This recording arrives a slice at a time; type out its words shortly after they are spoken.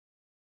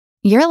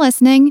You're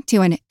listening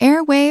to an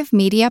Airwave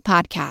Media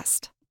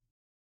Podcast.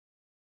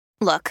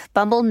 Look,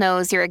 Bumble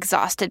knows you're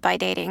exhausted by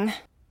dating.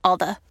 All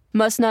the,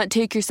 must not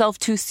take yourself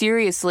too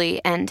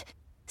seriously, and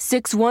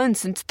 6'1"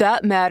 since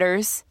that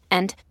matters,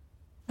 and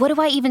what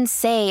do I even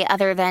say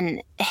other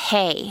than,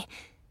 hey?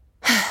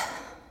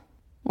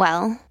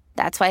 Well,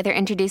 that's why they're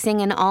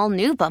introducing an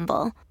all-new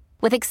Bumble,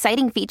 with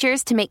exciting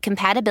features to make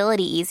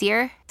compatibility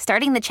easier,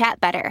 starting the chat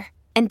better,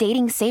 and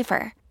dating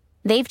safer.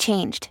 They've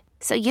changed,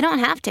 so you don't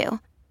have to.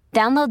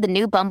 Download the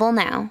new Bumble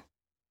now.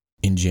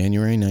 In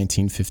January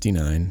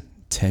 1959,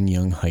 10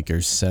 young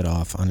hikers set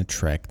off on a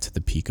trek to the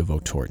peak of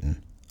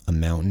Otorten, a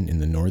mountain in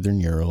the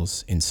northern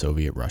Urals in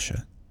Soviet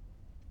Russia.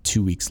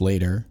 2 weeks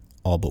later,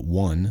 all but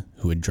one,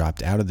 who had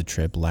dropped out of the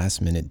trip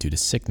last minute due to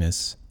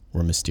sickness,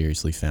 were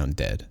mysteriously found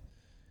dead.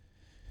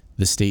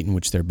 The state in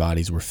which their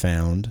bodies were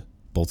found,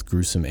 both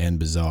gruesome and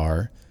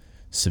bizarre,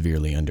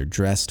 severely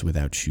underdressed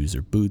without shoes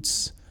or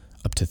boots,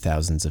 up to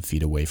thousands of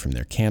feet away from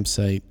their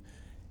campsite,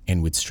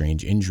 and with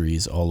strange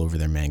injuries all over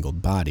their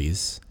mangled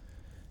bodies,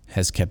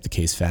 has kept the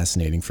case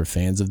fascinating for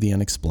fans of the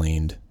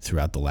unexplained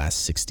throughout the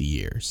last 60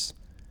 years.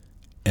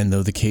 And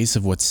though the case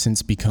of what's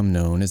since become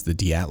known as the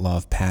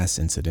Dyatlov Pass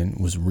incident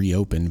was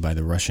reopened by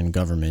the Russian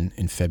government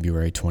in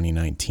February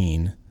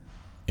 2019,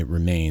 it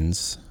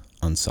remains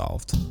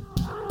unsolved.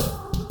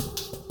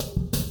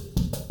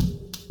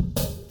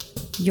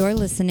 You're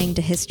listening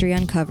to History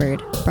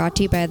Uncovered, brought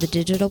to you by the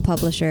digital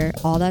publisher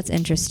All That's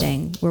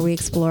Interesting, where we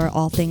explore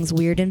all things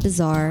weird and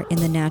bizarre in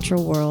the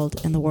natural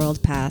world and the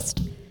world past.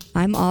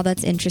 I'm All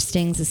That's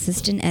Interesting's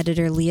assistant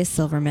editor, Leah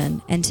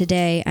Silverman, and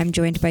today I'm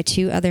joined by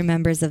two other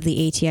members of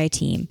the ATI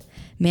team,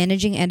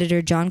 managing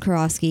editor John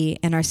Karofsky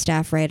and our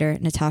staff writer,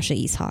 Natasha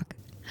Ishak.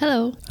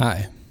 Hello.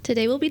 Hi.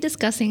 Today we'll be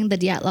discussing the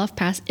Dyatlov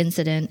Pass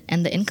incident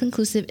and the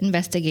inconclusive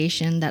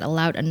investigation that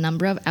allowed a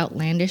number of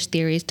outlandish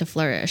theories to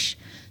flourish.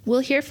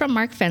 We'll hear from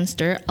Mark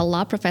Fenster, a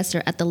law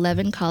professor at the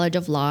Levin College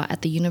of Law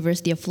at the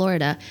University of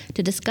Florida,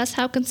 to discuss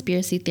how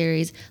conspiracy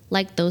theories,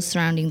 like those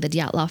surrounding the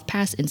Dyatlov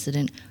Pass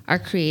incident, are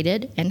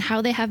created and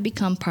how they have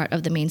become part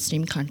of the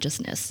mainstream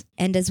consciousness.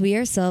 And as we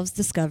ourselves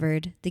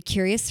discovered, the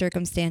curious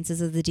circumstances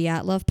of the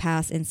Dyatlov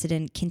Pass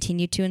incident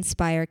continue to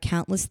inspire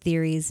countless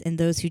theories in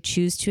those who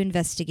choose to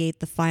investigate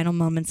the final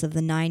moments of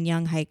the 9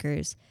 young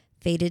hikers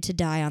fated to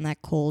die on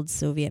that cold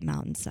Soviet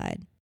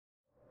mountainside.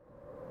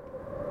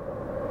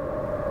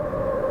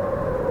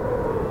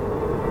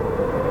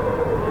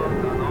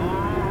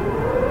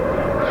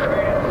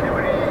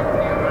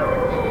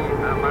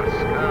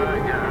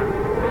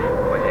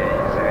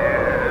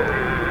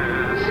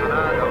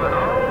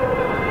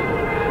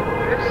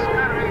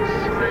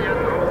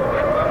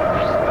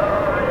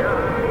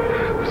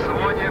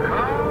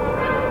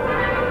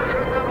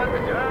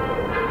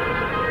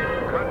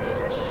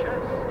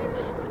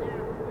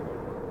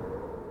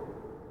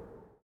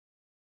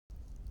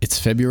 It's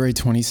February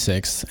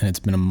 26th, and it's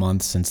been a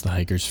month since the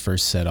hikers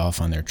first set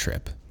off on their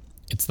trip.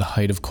 It's the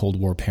height of Cold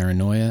War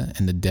paranoia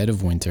and the dead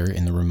of winter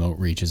in the remote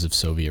reaches of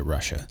Soviet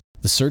Russia.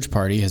 The search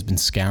party has been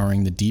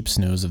scouring the deep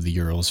snows of the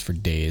Urals for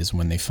days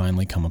when they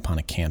finally come upon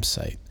a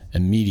campsite.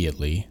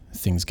 Immediately,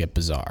 things get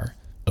bizarre.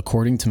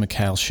 According to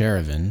Mikhail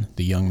Sherevin,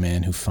 the young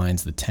man who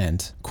finds the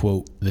tent,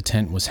 quote, "The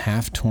tent was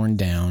half torn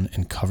down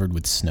and covered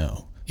with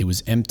snow. It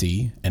was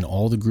empty, and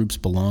all the group's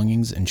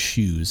belongings and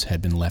shoes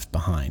had been left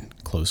behind,"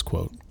 close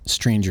quote.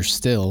 Stranger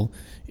still,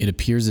 it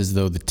appears as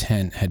though the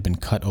tent had been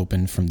cut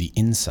open from the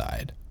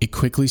inside. It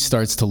quickly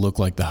starts to look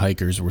like the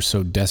hikers were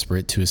so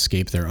desperate to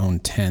escape their own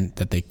tent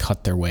that they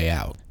cut their way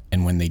out.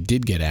 And when they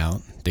did get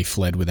out, they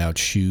fled without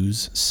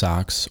shoes,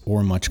 socks,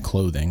 or much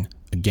clothing,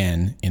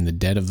 again in the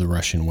dead of the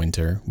Russian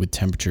winter with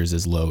temperatures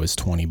as low as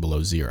 20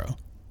 below zero.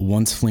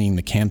 Once fleeing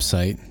the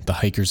campsite, the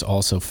hikers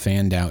also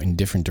fanned out in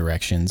different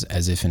directions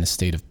as if in a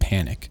state of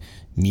panic,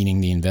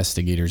 meaning the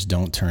investigators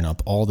don't turn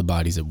up all the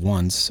bodies at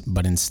once,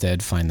 but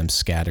instead find them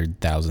scattered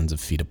thousands of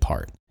feet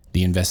apart.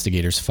 The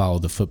investigators follow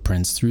the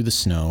footprints through the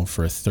snow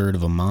for a third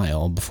of a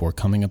mile before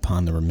coming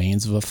upon the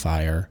remains of a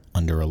fire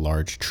under a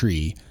large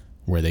tree,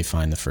 where they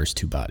find the first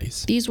 2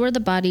 bodies. These were the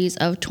bodies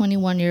of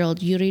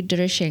 21-year-old Yuri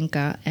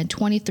Durashenko and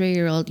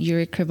 23-year-old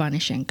Yuri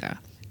Krivonishenko.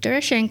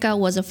 Durashenko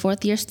was a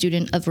 4th-year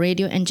student of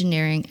radio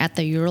engineering at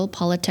the Ural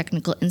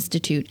Polytechnical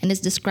Institute and is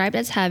described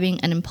as having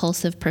an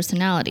impulsive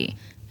personality.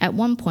 At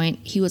one point,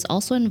 he was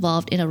also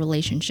involved in a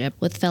relationship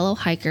with fellow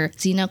hiker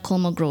Zina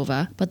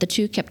Kolmogrova, but the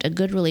two kept a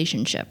good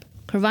relationship.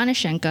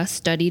 Krivonishenko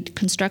studied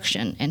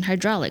construction and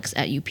hydraulics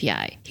at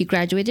UPI. He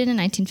graduated in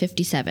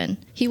 1957.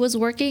 He was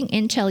working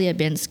in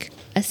Chelyabinsk,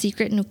 a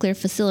secret nuclear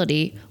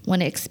facility,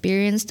 when it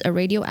experienced a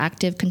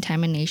radioactive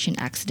contamination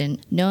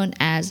accident known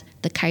as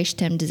the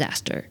Kaishtem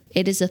disaster.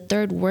 It is the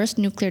 3rd worst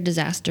nuclear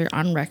disaster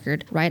on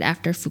record, right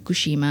after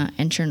Fukushima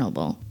and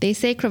Chernobyl. They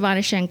say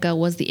Krivonishenko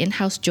was the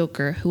in-house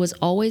joker who was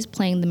always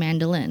playing the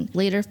mandolin,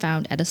 later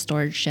found at a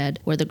storage shed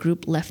where the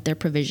group left their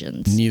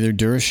provisions. Neither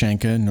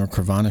Durashenko nor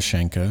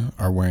Krivonishenko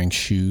are wearing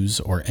shoes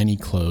or any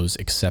clothes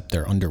except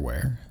their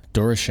underwear.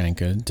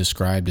 Doroshenko,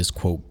 described as,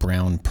 quote,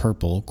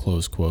 brown-purple,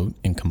 close quote,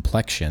 in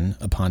complexion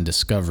upon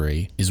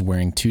discovery, is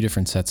wearing 2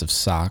 different sets of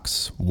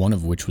socks, one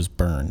of which was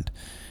burned.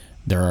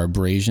 There are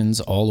abrasions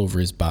all over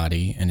his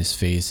body, and his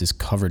face is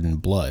covered in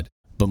blood.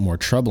 But more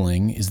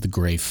troubling is the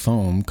gray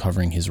foam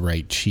covering his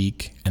right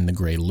cheek and the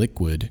gray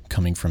liquid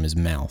coming from his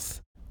mouth.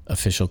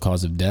 Official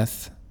cause of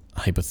death,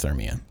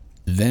 hypothermia.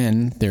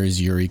 Then there is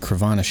Yuri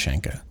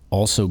Krivonischenko,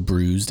 also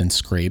bruised and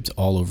scraped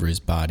all over his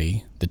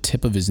body. The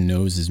tip of his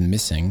nose is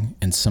missing,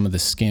 and some of the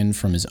skin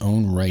from his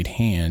own right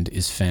hand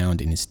is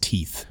found in his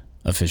teeth.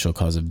 Official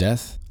cause of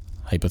death,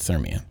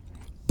 hypothermia.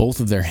 Both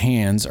of their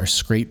hands are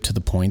scraped to the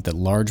point that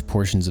large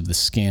portions of the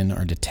skin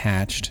are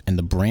detached, and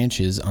the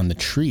branches on the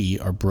tree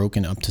are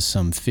broken up to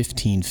some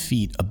 15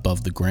 feet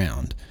above the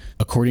ground.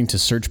 According to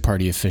search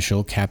party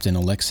official Captain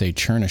Alexei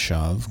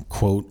Chernyshov,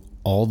 quote,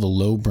 all the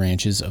low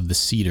branches of the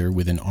cedar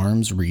within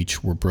arm's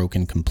reach were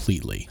broken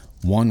completely.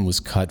 One was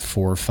cut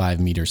 4 or 5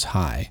 meters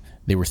high.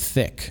 They were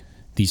thick.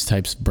 These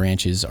types of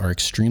branches are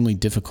extremely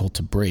difficult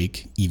to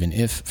break, even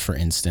if, for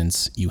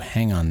instance, you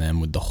hang on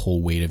them with the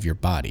whole weight of your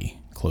body.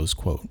 Close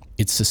quote.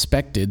 It's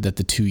suspected that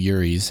the 2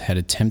 Yuris had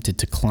attempted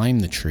to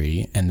climb the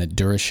tree and that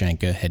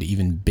Doroshenko had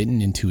even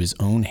bitten into his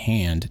own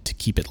hand to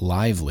keep it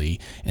lively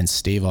and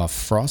stave off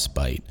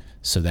frostbite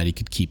so that he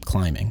could keep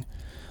climbing.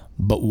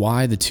 But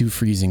why the 2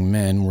 freezing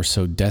men were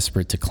so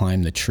desperate to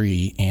climb the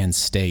tree and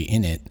stay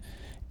in it,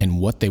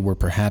 and what they were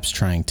perhaps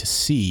trying to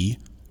see,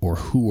 or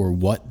who or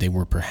what they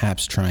were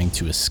perhaps trying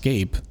to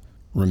escape,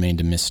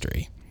 remained a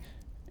mystery.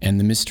 And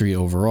the mystery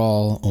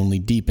overall only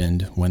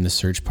deepened when the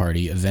search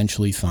party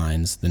eventually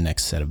finds the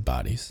next set of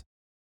bodies.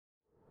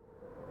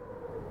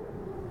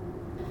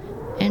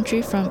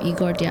 Entry from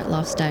Igor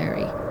Dyatlov's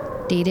diary,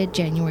 dated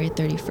January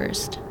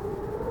 31st.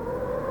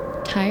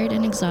 Tired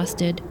and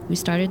exhausted, we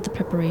started the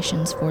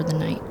preparations for the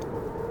night.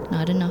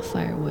 Not enough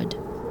firewood.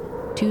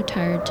 Too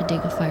tired to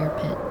dig a fire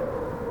pit.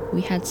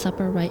 We had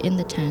supper right in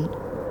the tent.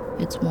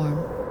 It's warm.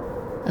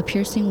 A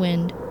piercing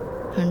wind,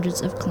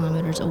 hundreds of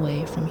kilometers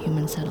away from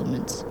human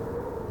settlements.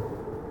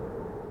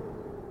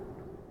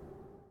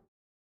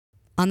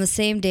 On the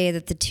same day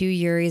that the 2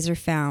 Yuris are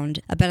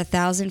found, about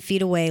 1,000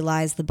 feet away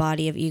lies the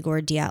body of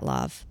Igor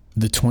Dyatlov.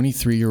 The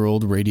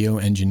 23-year-old radio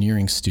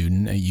engineering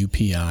student at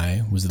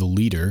UPI was the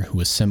leader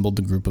who assembled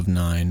the group of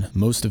 9,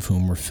 most of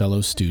whom were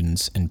fellow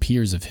students and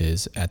peers of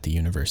his at the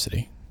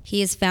university.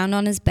 He is found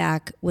on his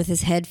back with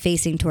his head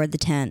facing toward the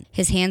tent.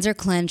 His hands are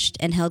clenched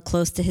and held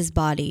close to his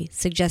body,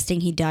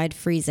 suggesting he died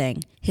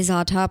freezing. His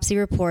autopsy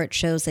report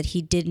shows that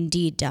he did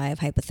indeed die of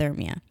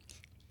hypothermia.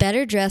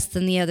 Better dressed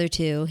than the other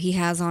 2, he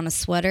has on a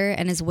sweater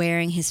and is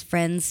wearing his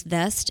friend's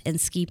vest and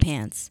ski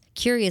pants.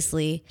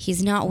 Curiously,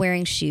 he's not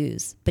wearing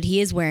shoes, but he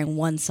is wearing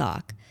 1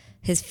 sock.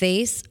 His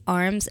face,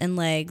 arms, and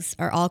legs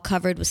are all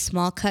covered with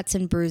small cuts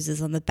and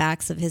bruises on the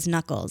backs of his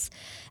knuckles,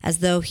 as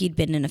though he'd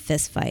been in a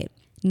fist fight.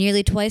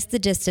 Nearly twice the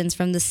distance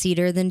from the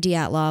cedar than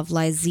Dyatlov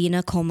lies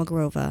Zina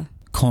Kolmogrova.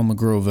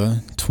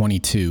 Kolmogrova,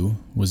 22,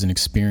 was an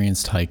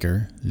experienced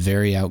hiker,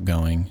 very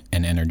outgoing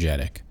and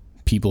energetic.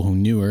 People who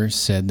knew her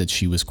said that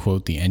she was,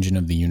 quote, the engine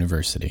of the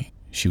university.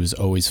 She was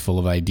always full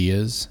of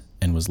ideas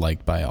and was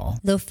liked by all.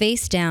 Though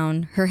face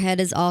down, her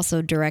head is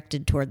also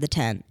directed toward the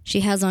tent.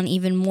 She has on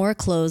even more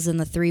clothes than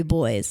the 3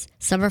 boys.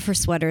 Some of her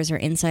sweaters are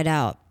inside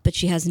out, but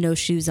she has no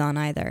shoes on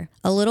either.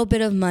 A little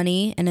bit of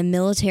money and a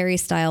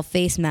military-style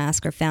face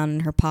mask are found in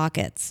her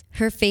pockets.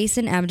 Her face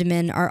and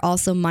abdomen are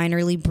also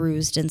minorly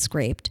bruised and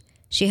scraped.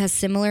 She has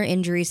similar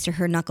injuries to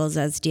her knuckles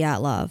as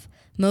Dyatlov.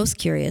 Most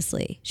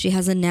curiously, she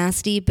has a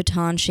nasty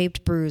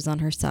baton-shaped bruise on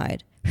her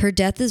side. Her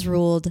death is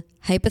ruled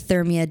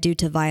hypothermia due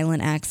to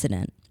violent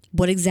accident.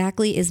 What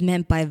exactly is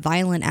meant by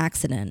violent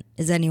accident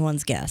is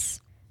anyone's guess.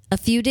 A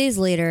few days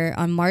later,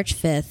 on March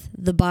 5th,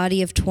 the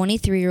body of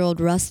 23-year-old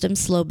Rustem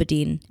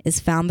Slobodin is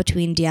found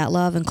between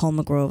Dyatlov and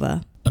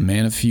Kolmogrova. A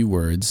man of few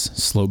words,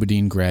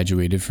 Slobodin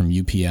graduated from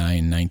UPI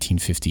in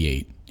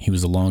 1958. He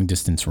was a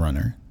long-distance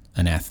runner,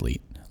 an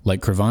athlete.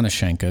 Like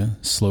Krivonischenko,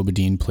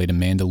 Slobodin played a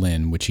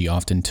mandolin, which he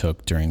often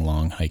took during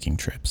long hiking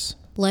trips.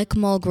 Like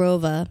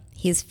Kolmogrova,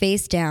 he is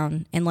face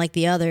down, and like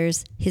the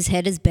others, his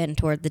head is bent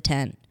toward the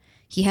tent.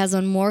 He has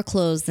on more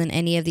clothes than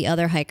any of the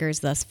other hikers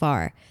thus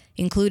far,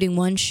 including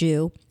 1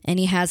 shoe, and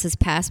he has his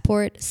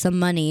passport, some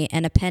money,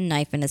 and a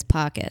penknife in his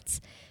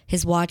pockets.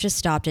 His watch is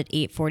stopped at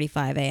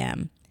 8:45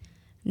 a.m.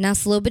 Now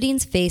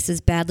Slobodin's face is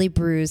badly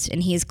bruised,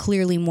 and he is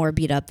clearly more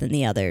beat up than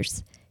the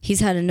others. He's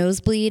had a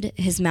nosebleed,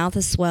 his mouth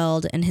is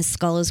swelled, and his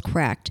skull is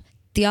cracked.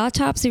 The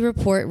autopsy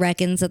report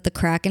reckons that the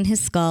crack in his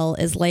skull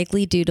is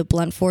likely due to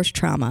blunt force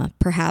trauma,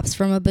 perhaps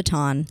from a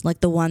baton,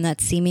 like the one that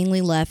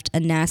seemingly left a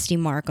nasty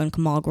mark on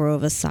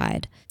Kolmogrova's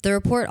side. The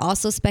report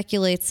also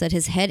speculates that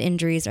his head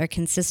injuries are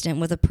consistent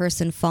with a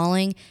person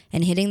falling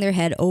and hitting their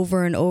head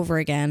over and over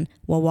again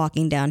while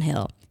walking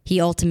downhill.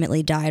 He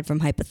ultimately died from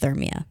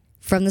hypothermia.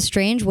 From the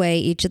strange way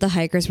each of the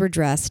hikers were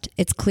dressed,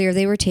 it's clear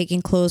they were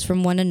taking clothes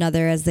from one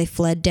another as they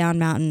fled down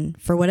mountain,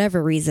 for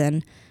whatever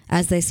reason,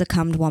 as they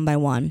succumbed one by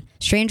one.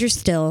 Stranger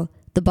still,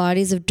 the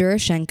bodies of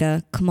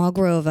Doroshenko,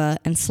 Kolmogrova,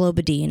 and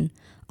Slobodin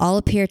all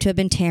appear to have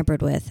been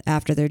tampered with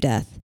after their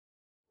death.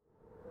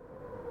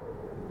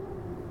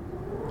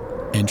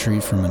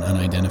 Entry from an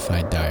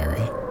unidentified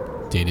diary,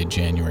 dated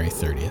January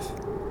 30th.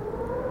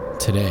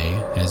 Today,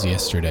 as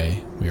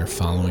yesterday, we are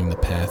following the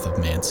path of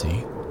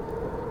Mansi.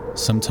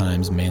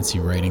 Sometimes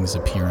Mansi writings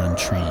appear on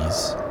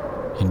trees.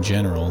 In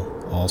general,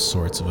 all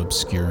sorts of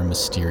obscure,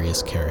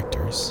 mysterious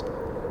characters.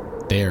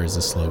 There is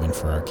a slogan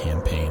for our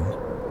campaign,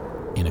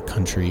 in a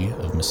country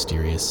of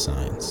mysterious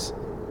signs.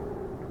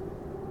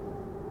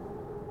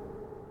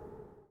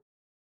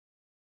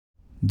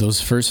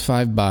 Those first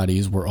 5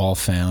 bodies were all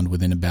found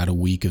within about a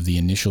week of the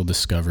initial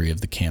discovery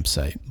of the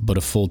campsite, but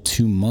a full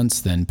 2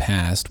 months then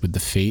passed with the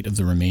fate of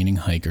the remaining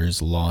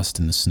hikers lost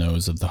in the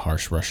snows of the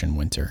harsh Russian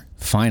winter.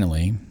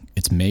 Finally,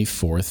 it's May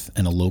 4th,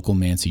 and a local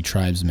Mansi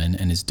tribesman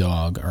and his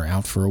dog are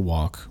out for a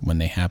walk when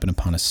they happen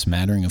upon a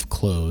smattering of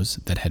clothes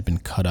that had been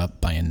cut up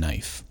by a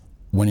knife.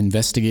 When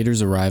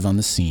investigators arrive on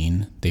the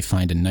scene, they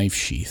find a knife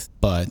sheath,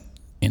 but,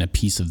 in a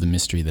piece of the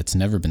mystery that's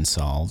never been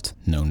solved,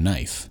 no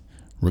knife.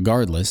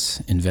 Regardless,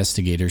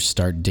 investigators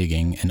start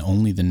digging, and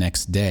only the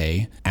next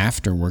day,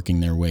 after working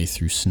their way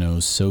through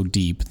snows so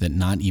deep that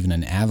not even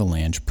an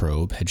avalanche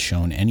probe had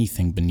shown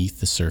anything beneath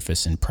the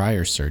surface in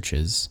prior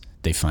searches,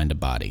 they find a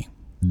body.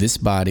 This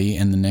body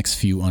and the next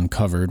few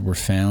uncovered were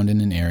found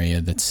in an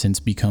area that's since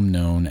become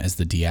known as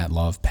the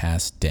Dyatlov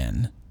Pass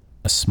Den,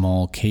 a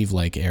small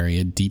cave-like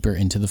area deeper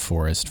into the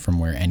forest from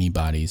where any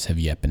bodies have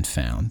yet been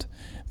found.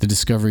 The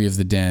discovery of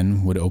the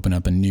den would open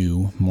up a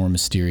new, more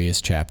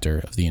mysterious chapter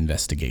of the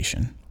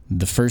investigation.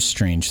 The first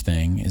strange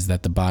thing is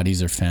that the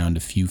bodies are found a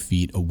few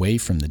feet away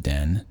from the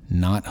den,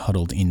 not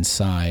huddled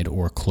inside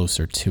or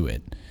closer to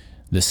it.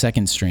 The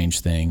second strange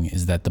thing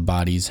is that the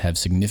bodies have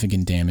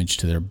significant damage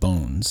to their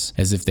bones,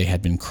 as if they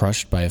had been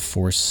crushed by a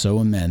force so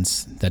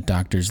immense that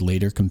doctors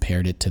later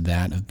compared it to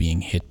that of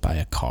being hit by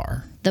a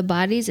car. The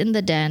bodies in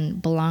the den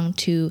belong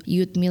to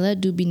Lyudmila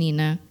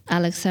Dubinina,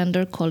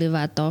 Alexander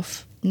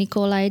Kolevatov,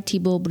 Nikolai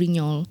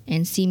Thibault-Brignol,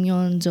 and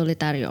Semyon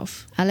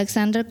Zolotaryov.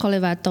 Alexander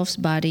Kolevatov's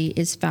body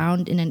is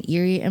found in an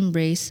eerie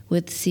embrace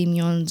with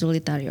Semyon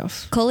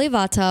Zolotaryov.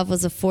 Kolevatov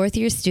was a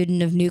 4th-year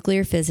student of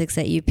nuclear physics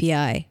at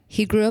UPI.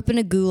 He grew up in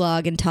a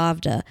gulag in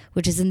Tavda,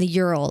 which is in the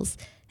Urals,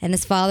 and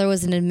his father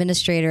was an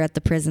administrator at the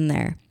prison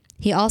there.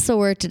 He also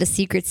worked at a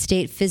secret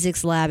state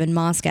physics lab in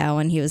Moscow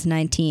when he was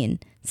 19.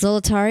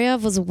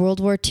 Zolotaryov was a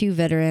World War II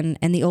veteran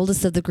and the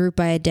oldest of the group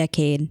by a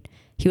decade.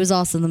 He was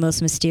also the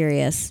most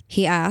mysterious.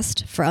 He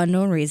asked, for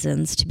unknown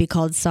reasons, to be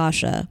called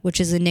Sasha,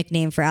 which is a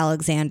nickname for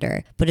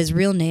Alexander, but his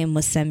real name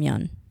was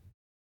Semyon.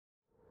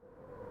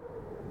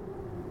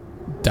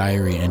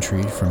 Diary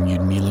entry from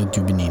Lyudmila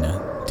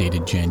Dubinina,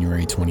 dated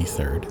January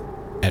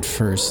 23rd. At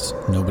first,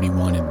 nobody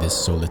wanted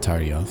this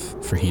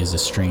Zolotaryov, for he is a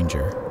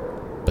stranger,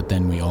 but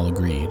then we all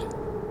agreed,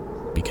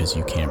 because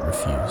you can't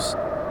refuse.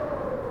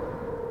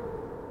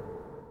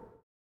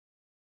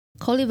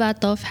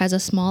 Kolevatov has a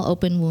small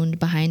open wound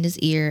behind his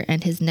ear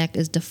and his neck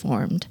is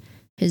deformed.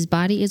 His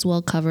body is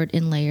well covered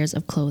in layers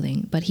of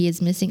clothing, but he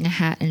is missing a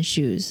hat and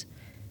shoes.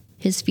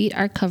 His feet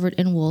are covered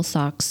in wool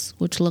socks,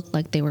 which look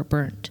like they were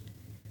burnt.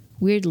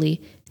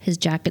 Weirdly, his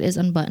jacket is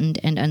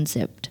unbuttoned and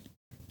unzipped.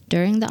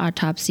 During the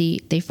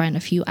autopsy, they find a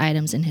few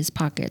items in his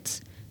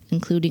pockets,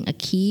 including a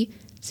key,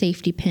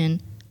 safety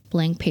pin,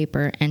 blank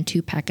paper, and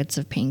 2 packets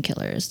of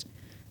painkillers.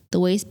 The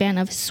waistband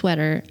of his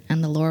sweater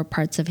and the lower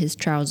parts of his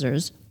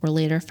trousers were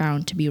later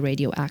found to be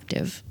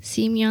radioactive.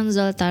 Semyon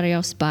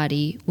Zolotaryov's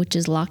body, which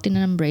is locked in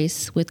an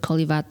embrace with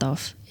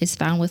Kolevatov, is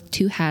found with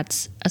 2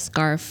 hats, a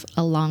scarf,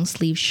 a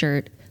long-sleeved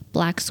shirt,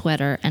 black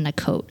sweater, and a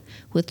coat,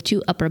 with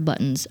 2 upper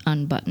buttons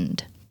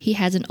unbuttoned. He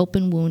has an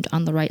open wound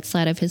on the right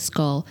side of his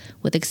skull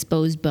with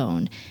exposed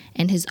bone,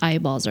 and his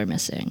eyeballs are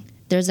missing.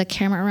 There's a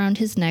camera around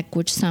his neck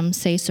which some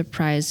say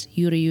surprised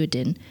Yuri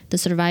Yudin, the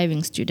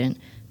surviving student,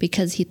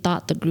 because he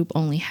thought the group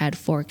only had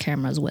 4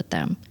 cameras with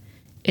them.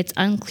 It's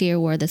unclear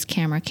where this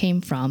camera came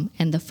from,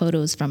 and the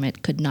photos from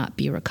it could not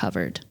be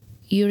recovered.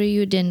 Yuri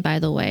Yudin, by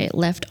the way,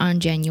 left on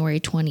January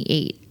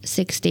 28,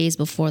 6 days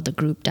before the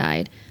group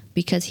died,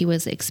 because he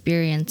was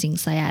experiencing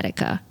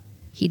sciatica.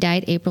 He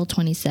died April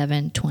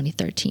 27,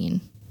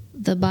 2013.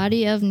 The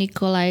body of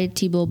Nikolai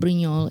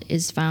Thibault-Brignol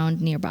is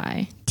found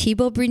nearby.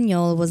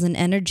 Thibault-Brignol was an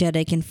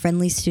energetic and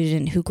friendly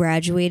student who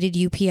graduated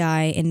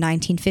UPI in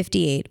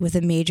 1958 with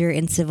a major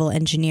in civil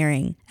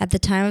engineering. At the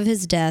time of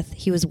his death,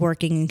 he was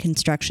working in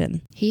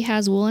construction. He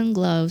has woolen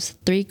gloves,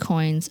 3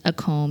 coins, a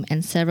comb,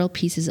 and several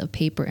pieces of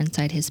paper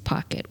inside his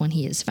pocket when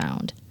he is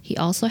found. He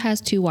also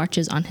has 2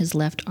 watches on his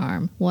left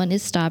arm. One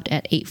is stopped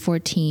at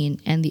 8:14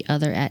 and the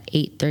other at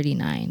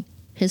 8:39.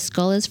 His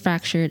skull is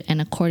fractured,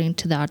 and according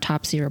to the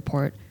autopsy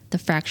report, the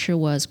fracture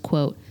was,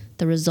 quote,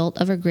 the result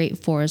of a great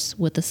force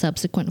with the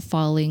subsequent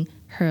falling,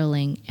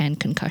 hurling, and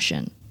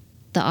concussion.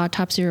 The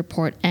autopsy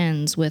report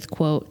ends with,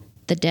 quote,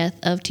 the death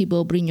of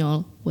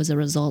Thibault-Brignol was a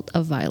result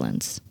of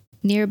violence.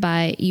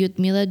 Nearby,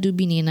 Lyudmila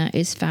Dubinina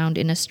is found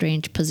in a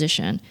strange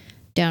position,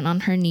 down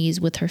on her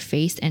knees with her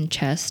face and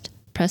chest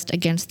pressed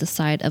against the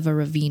side of a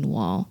ravine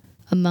wall.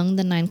 Among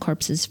the 9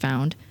 corpses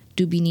found,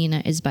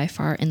 Dubinina is by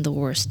far in the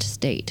worst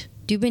state.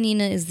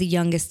 Dubinina is the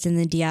youngest in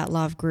the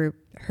Dyatlov group.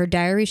 Her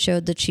diary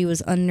showed that she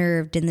was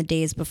unnerved in the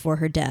days before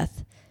her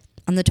death.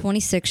 On the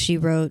 26th, she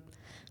wrote,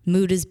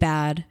 "Mood is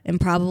bad and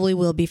probably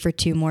will be for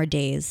 2 more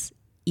days.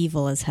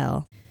 Evil as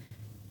hell."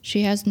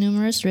 She has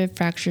numerous rib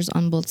fractures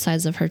on both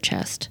sides of her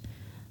chest.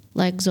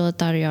 Like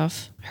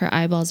Zolotaryov, her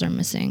eyeballs are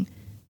missing.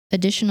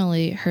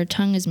 Additionally, her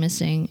tongue is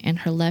missing and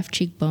her left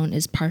cheekbone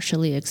is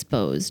partially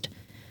exposed.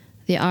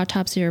 The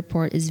autopsy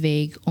report is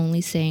vague,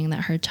 only saying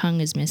that her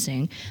tongue is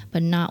missing,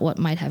 but not what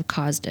might have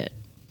caused it.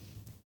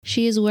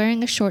 She is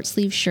wearing a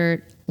short-sleeve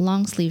shirt,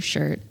 long-sleeve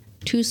shirt,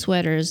 2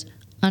 sweaters,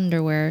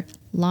 underwear,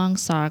 long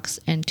socks,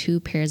 and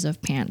 2 pairs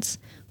of pants,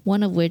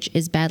 one of which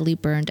is badly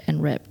burned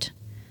and ripped.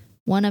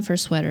 One of her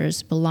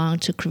sweaters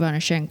belonged to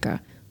Krivanashenka,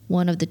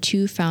 one of the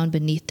 2 found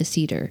beneath the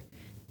cedar.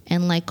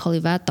 And like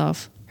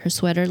Kolyvatov, her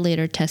sweater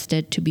later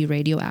tested to be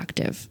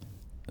radioactive.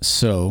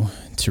 So,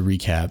 to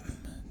recap,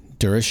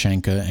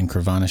 Durashenka and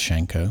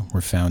Krivanashenka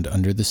were found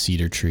under the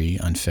cedar tree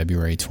on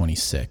February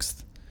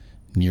 26th.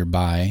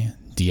 Nearby,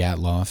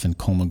 Dyatlov and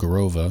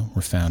Kolmogorova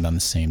were found on the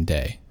same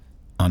day.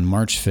 On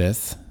March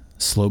 5th,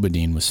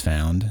 Slobodin was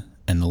found,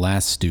 and the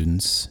last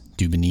students,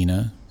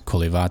 Dubinina,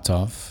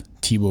 Kolyvatov,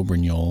 Thibaut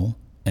Brignol,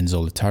 and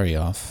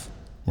Zolotaryov,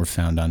 were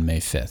found on May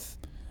 5th.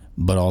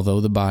 But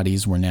although the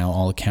bodies were now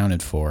all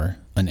accounted for,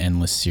 an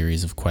endless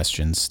series of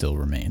questions still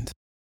remained.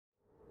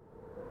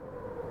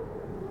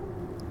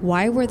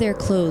 Why were their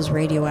clothes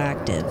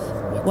radioactive?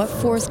 What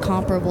force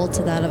comparable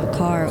to that of a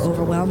car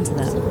overwhelmed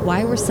them?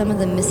 Why were some of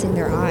them missing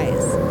their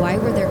eyes? Why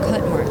were there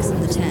cut marks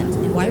in the tent?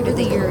 And why were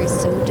the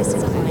Yuris so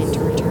disinclined to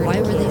return? Why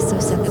were they so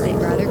sad that they'd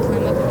rather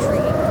climb up a tree?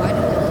 Why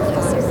did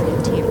Olafsson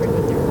have tampered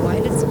with their? Why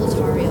did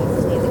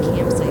Zolotaryov leave the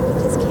campsite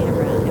with his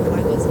camera? And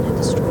why wasn't it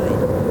destroyed?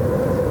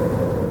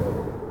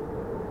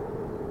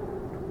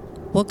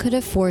 What could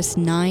have forced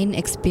 9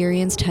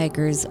 experienced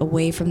hikers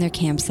away from their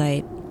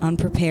campsite,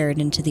 unprepared,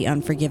 into the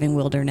unforgiving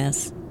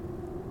wilderness?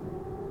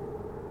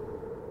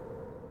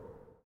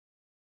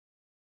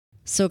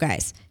 So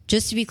guys,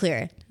 just to be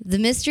clear, the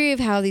mystery of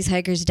how these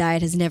hikers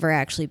died has never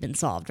actually been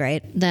solved,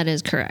 right? That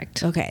is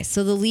correct. Okay,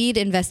 so the lead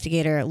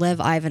investigator, Lev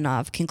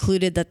Ivanov,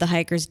 concluded that the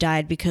hikers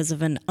died because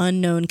of an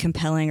unknown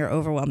compelling or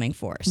overwhelming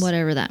force.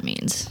 Whatever that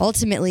means.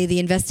 Ultimately, the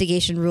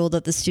investigation ruled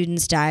that the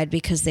students died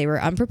because they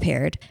were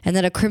unprepared and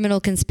that a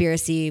criminal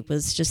conspiracy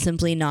was just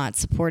simply not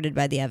supported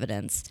by the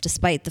evidence,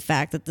 despite the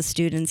fact that the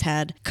students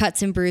had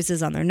cuts and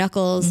bruises on their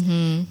knuckles,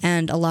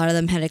 and a lot of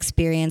them had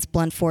experienced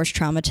blunt force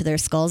trauma to their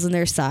skulls and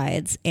their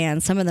sides,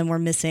 and some of them were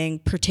missing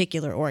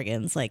particular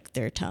organs like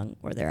their tongue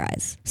or their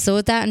eyes. So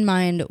with that in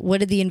mind, what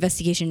did the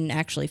investigation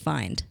actually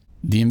find?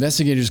 The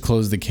investigators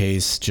closed the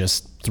case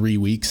just 3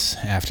 weeks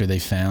after they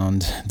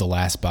found the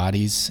last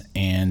bodies,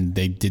 and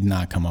they did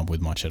not come up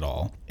with much at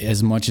all.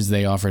 As much as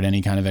they offered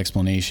any kind of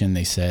explanation,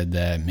 they said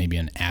that maybe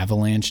an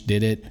avalanche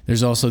did it.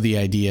 There's also the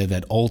idea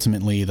that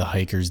ultimately the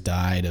hikers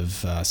died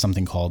of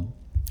something called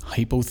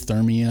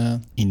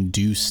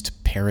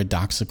hypothermia-induced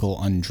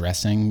paradoxical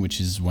undressing,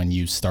 which is when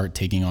you start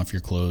taking off your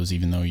clothes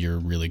even though you're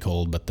really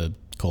cold, but the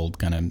cold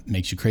kind of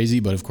makes you crazy.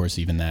 But of course,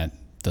 even that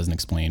doesn't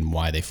explain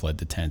why they fled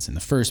the tents in the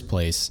first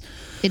place.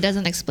 It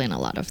doesn't explain a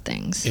lot of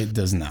things. It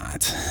does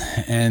not.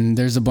 And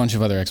there's a bunch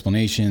of other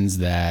explanations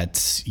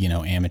that,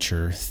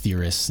 amateur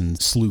theorists and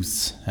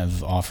sleuths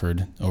have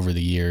offered over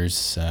the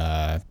years.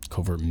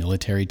 Covert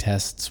military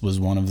tests was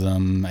one of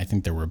them. I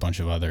think there were a bunch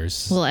of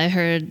others. Well, I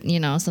heard,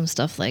 some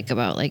stuff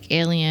about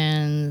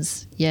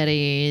aliens,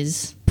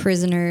 Yetis,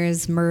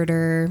 prisoners,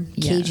 murder,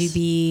 yes.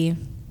 KGB,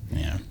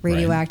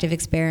 radioactive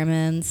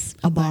experiments,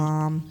 a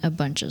bomb. A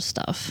bunch of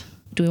stuff.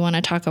 Do we want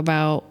to talk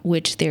about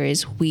which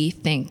theories we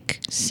think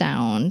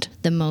sound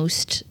the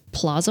most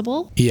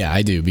plausible? Yeah,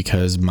 I do,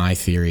 because my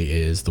theory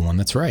is the one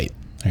that's right.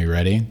 Are you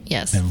ready?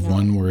 Yes. I have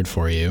one word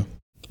for you.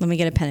 Let me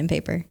get a pen and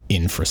paper.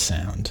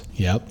 Infrasound.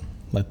 Yep.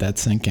 Let that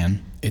sink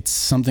in. It's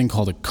something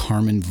called a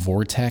Kármán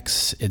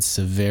vortex. It's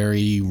a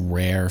very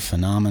rare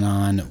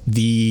phenomenon.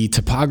 The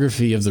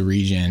topography of the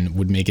region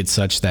would make it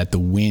such that the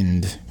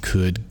wind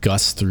could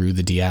gust through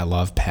the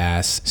Dyatlov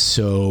Pass.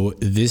 So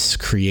this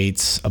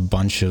creates a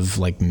bunch of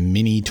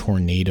mini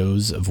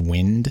tornadoes of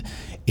wind.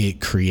 It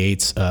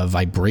creates a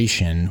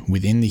vibration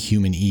within the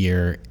human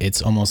ear.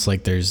 It's almost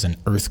like there's an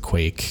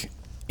earthquake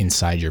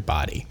inside your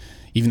body.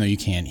 Even though you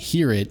can't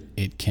hear it,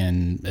 it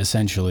can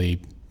essentially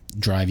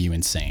drive you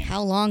insane.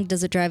 How long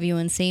does it drive you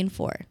insane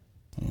for?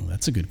 Oh,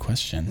 that's a good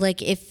question.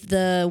 If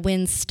the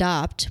wind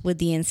stopped, would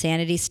the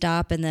insanity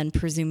stop, and then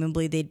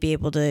presumably they'd be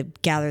able to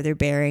gather their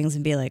bearings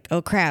and be like,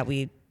 oh crap,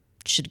 we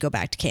should go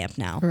back to camp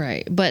now.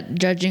 Right. But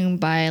judging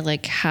by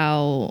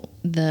how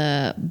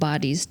the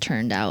bodies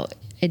turned out,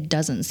 it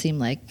doesn't seem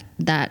like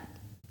that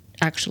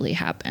actually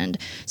happened.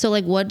 So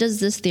what does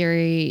this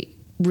theory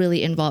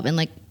really involve?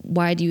 And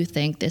why do you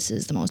think this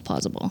is the most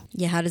plausible?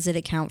 Yeah. How does it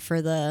account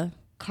for the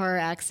car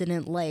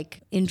accident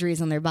injuries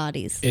on their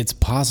bodies? It's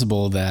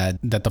possible that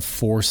the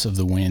force of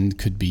the wind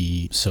could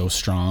be so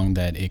strong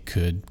that it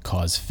could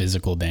cause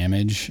physical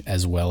damage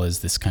as well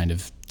as this kind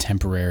of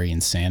temporary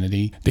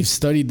insanity. They've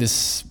studied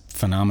this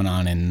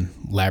phenomenon in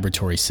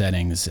laboratory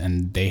settings,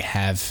 and they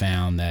have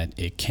found that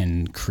it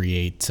can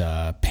create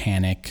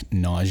panic,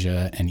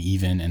 nausea, and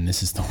even, and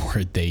this is the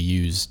word they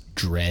use,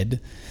 dread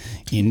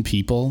in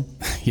people.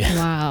 Yeah.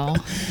 Wow.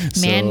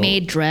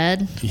 Man-made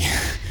dread? Yeah.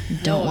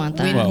 Don't want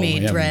that.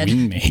 Wind-made dread.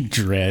 Wind-made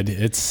dread.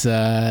 It's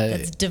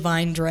That's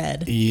divine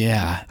dread.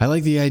 Yeah. I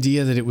like the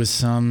idea that it was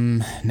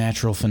some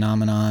natural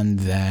phenomenon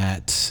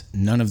that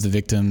none of the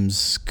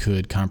victims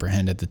could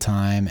comprehend at the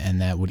time, and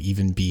that would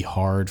even be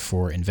hard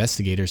for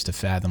investigators to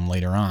fathom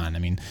later on. I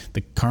mean,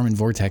 the Kármán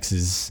vortex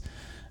is,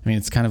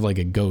 it's kind of like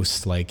a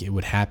ghost. Like, it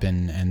would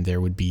happen and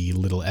there would be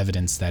little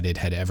evidence that it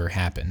had ever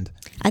happened.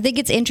 I think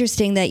it's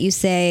interesting that you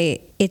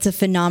say it's a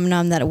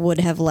phenomenon that would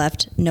have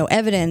left no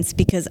evidence,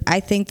 because I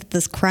think that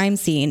this crime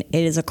scene,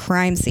 it is a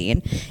crime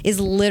scene, is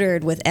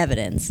littered with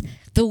evidence.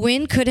 The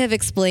wind could have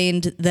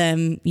explained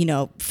them,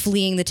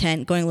 fleeing the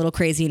tent, going a little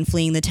crazy and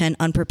fleeing the tent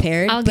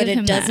unprepared, but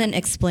it doesn't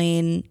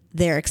explain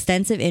their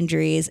extensive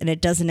injuries, and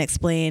it doesn't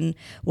explain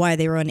why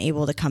they were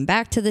unable to come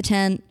back to the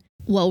tent.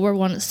 What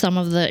were some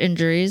of the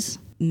injuries?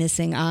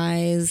 Missing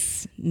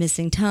eyes,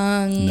 missing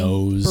tongue,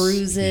 nose,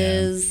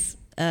 bruises,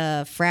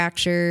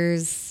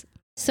 fractures.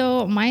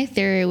 So my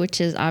theory, which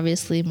is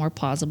obviously more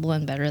plausible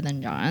and better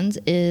than John's,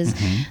 is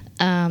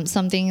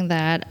something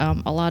that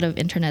a lot of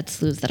internet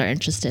sleuths that are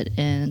interested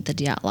in the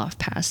Dyatlov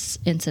Pass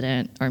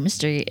incident or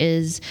mystery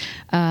is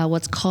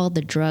what's called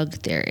the drug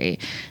theory.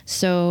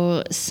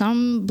 So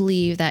some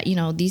believe that,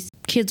 these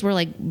kids were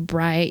like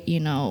bright,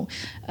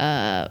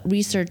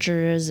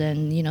 researchers,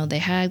 and, they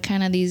had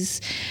kind of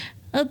these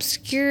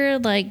obscure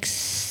like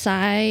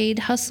side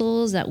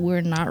hustles that we're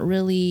not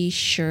really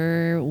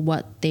sure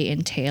what they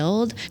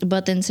entailed,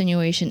 but the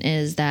insinuation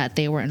is that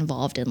they were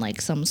involved in like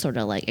some sort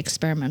of like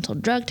experimental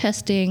drug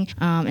testing,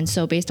 and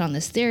so based on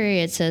this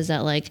theory, it says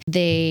that like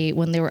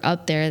when they were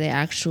up there, they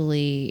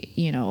actually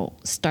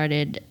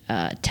started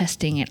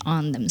testing it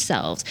on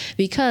themselves,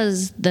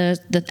 because as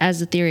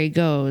the theory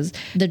goes,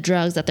 the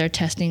drugs that they're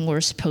testing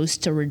were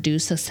supposed to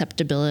reduce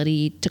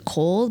susceptibility to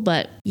cold,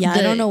 but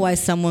I don't know why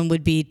someone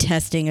would be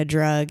testing a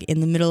drug in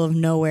the middle of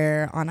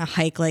nowhere on a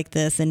hike like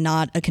this and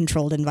not a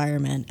controlled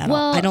environment at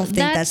all. I don't think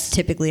that's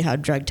typically how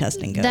drug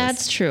testing goes.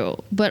 That's true.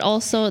 But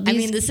also,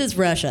 this is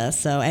Russia,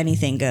 so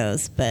anything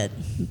goes, but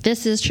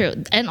this is true.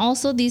 And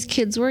also, these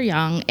kids were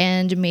young,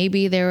 and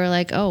maybe they were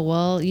like, oh,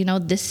 well,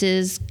 this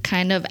is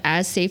kind of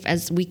as safe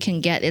as we can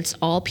get. It's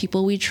all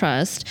people we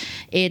trust.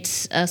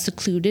 It's a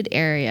secluded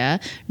area.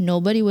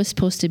 Nobody was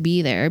supposed to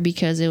be there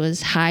because it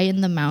was high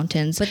in the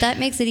mountains. But that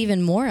makes it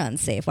even more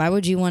unsafe. Why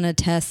would you want to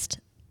test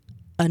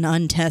an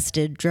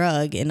untested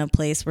drug in a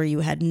place where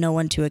you had no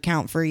one to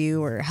account for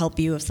you or help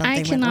you if something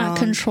went wrong? I cannot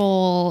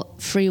control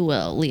free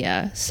will,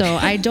 Leah. So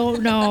I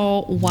don't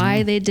know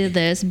why they did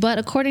this, but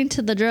according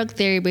to the drug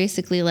theory,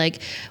 basically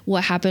like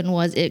what happened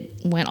was it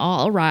went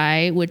all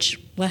awry, which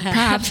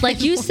perhaps,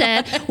 like you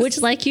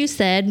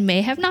said,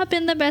 may have not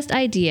been the best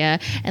idea.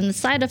 And the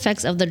side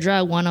effects of the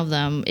drug, one of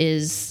them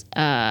is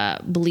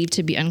believed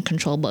to be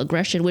uncontrollable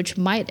aggression, which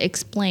might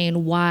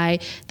explain why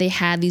they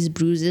had these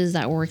bruises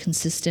that were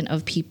consistent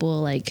of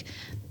people like,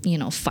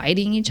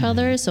 fighting each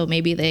other. So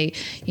maybe they,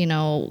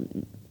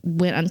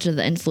 went under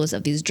the influence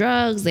of these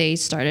drugs. They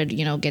started,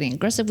 getting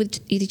aggressive with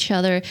each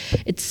other.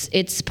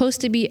 It's supposed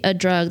to be a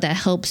drug that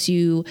helps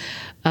you,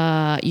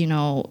 not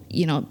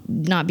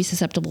be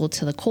susceptible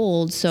to the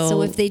cold.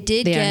 So if they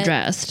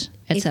undressed,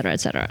 et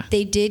cetera.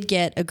 They did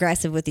get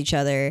aggressive with each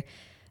other.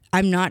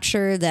 I'm not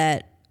sure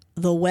that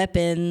the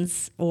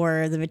weapons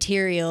or the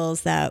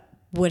materials that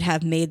would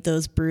have made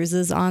those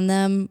bruises on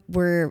them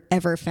were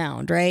ever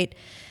found, right?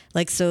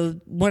 Like, so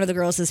one of the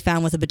girls is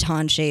found with a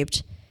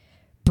baton-shaped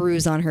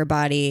bruise on her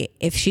body.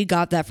 If she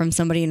got that from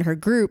somebody in her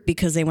group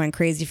because they went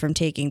crazy from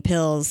taking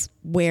pills,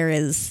 where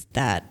is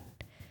that?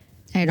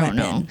 I don't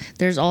know.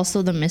 There's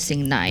also the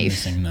missing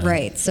knife.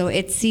 Right. So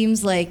it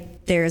seems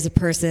like there's a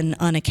person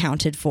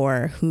unaccounted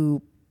for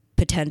who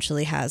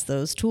potentially has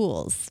those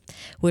tools,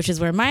 which is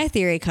where my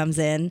theory comes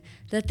in,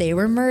 that they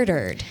were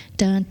murdered.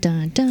 Dun,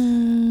 dun,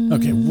 dun.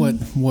 Okay,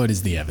 what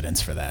is the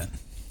evidence for that?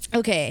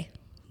 Okay,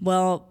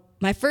 well,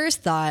 my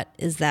first thought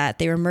is that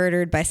they were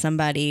murdered by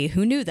somebody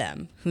who knew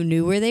them, who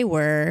knew where they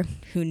were,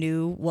 who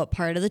knew what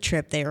part of the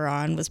trip they were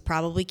on, was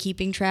probably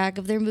keeping track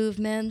of their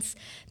movements.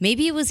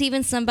 Maybe it was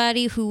even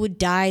somebody who had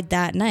died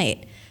that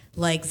night,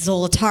 like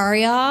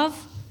Zolotaryov,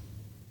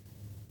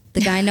 the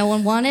guy no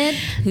one wanted,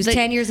 who's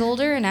 10 years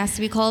older and asked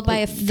to be called by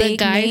a fake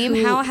name.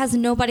 How has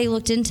nobody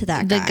looked into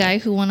that guy? The guy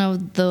who one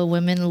of the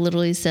women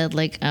literally said,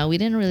 like, we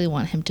didn't really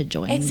want him to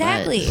join.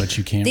 Exactly. But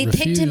you can't refuse.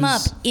 They picked him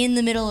up in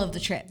the middle of the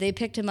trip. They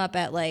picked him up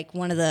at, like,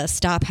 one of the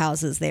stop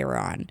houses they were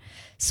on.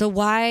 So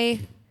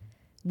why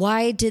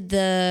did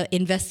the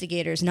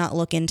investigators not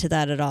look into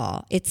that at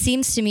all? It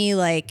seems to me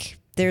like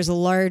there's a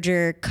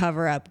larger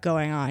cover-up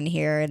going on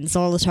here, and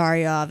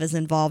Zolotaryov is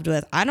involved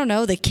with, I don't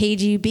know, the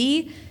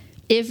KGB?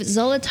 If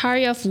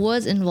Zolotaryov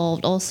was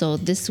involved also,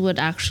 this would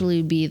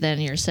actually be,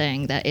 then you're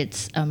saying that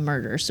it's a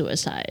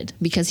murder-suicide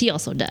because he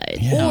also died.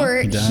 Yeah, or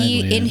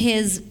in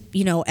his,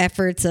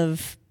 efforts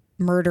of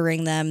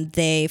murdering them,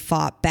 they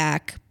fought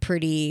back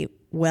pretty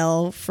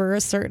well for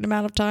a certain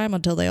amount of time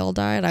until they all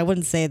died. I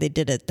wouldn't say they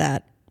did it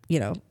that,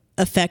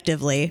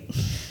 effectively.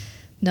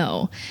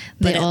 No,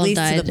 But they at all least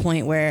died. to the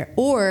point where,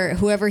 or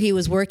whoever he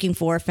was working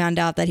for found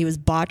out that he was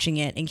botching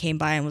it and came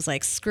by and was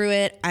like, screw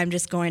it, I'm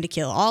just going to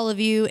kill all of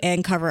you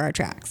and cover our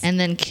tracks. And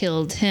then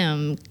killed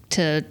him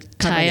to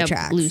Cover tie the up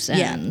tracks. loose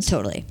ends. Yeah,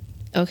 totally.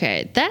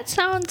 Okay, that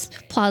sounds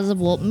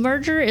plausible.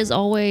 Murder is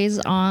always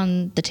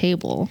on the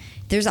table.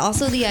 There's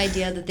also the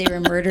idea that they were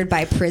murdered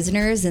by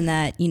prisoners in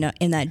that,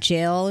 in that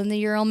jail in the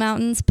Ural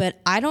Mountains. But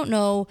I don't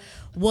know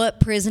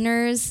what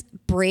prisoners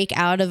break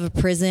out of a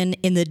prison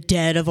in the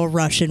dead of a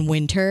Russian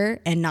winter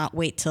and not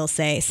wait till,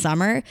 say,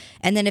 summer.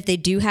 And then if they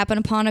do happen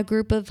upon a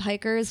group of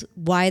hikers,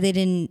 why they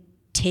didn't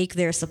take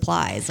their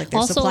supplies. Like their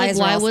Also, supplies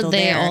why are all would still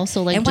they there.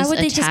 also and why just would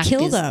they attack just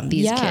kill them?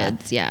 these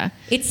kids? Yeah.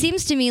 It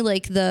seems to me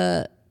like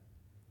the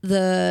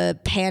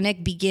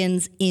panic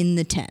begins in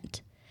the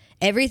tent.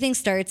 Everything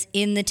starts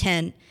in the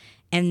tent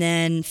and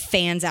then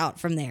fans out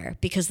from there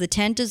because the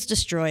tent is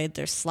destroyed.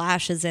 There's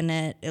slashes in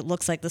it. It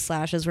looks like the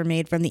slashes were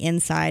made from the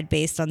inside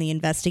based on the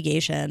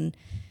investigation.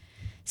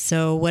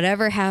 So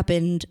whatever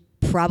happened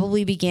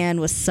probably began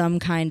with some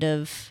kind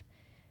of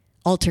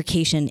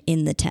altercation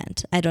in the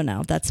tent. I don't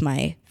know. That's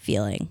my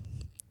feeling.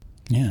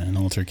 Yeah, an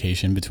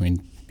altercation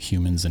between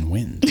humans and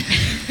wind.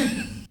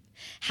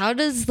 How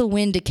does the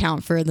wind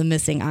account for the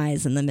missing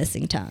eyes and the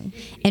missing tongue?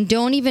 And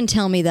don't even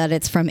tell me that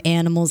it's from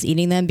animals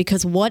eating them,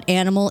 because what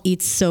animal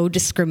eats so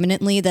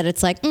discriminately that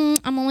it's like,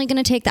 I'm only going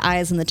to take the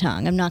eyes and the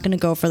tongue. I'm not going to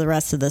go for the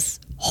rest of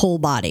this whole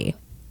body.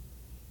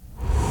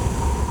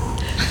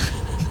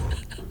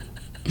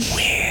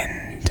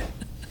 Wind.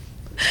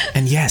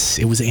 And yes,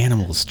 it was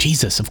animals.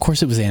 Jesus, of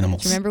course it was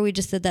animals. Remember we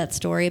just did that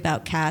story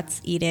about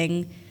cats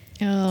eating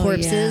Oh,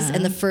 corpses, yeah.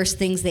 and the first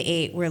things they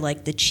ate were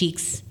like the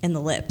cheeks and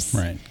the lips.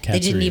 Right. They Cats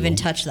didn't are even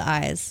evil. touch the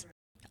eyes.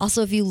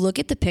 Also, if you look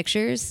at the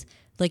pictures,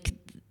 like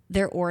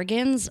their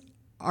organs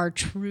are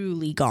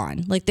truly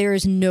gone. Like there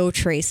is no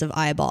trace of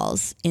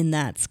eyeballs in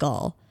that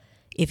skull.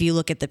 If you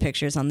look at the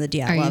pictures on the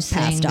saying they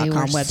dyatlovpass.com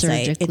were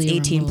website, it's surgically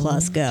 18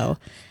 plus removed? go.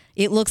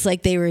 It looks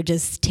like they were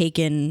just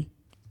taken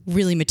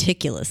really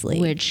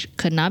meticulously. Which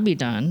could not be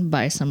done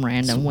by some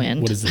random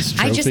wind. What is this,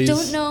 I trophies? just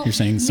don't know. You're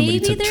saying somebody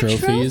Maybe took they're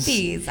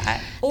trophies?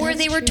 Or That's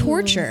they were true.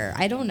 torture.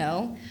 I don't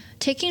know.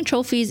 Taking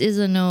trophies is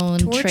a known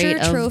trait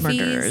of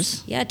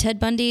murderers. Yeah, Ted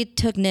Bundy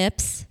took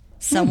nips.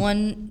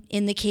 Someone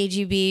in the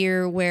KGB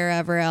or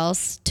wherever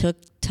else took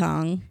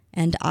tongue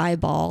and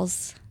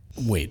eyeballs.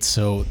 Wait,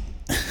 so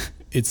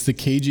it's the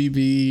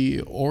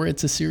KGB, or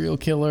it's a serial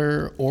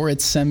killer, or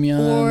it's Semyon?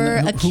 Or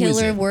a Who is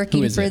killer it? Who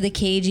working is for it? the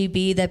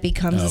KGB that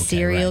becomes a Okay,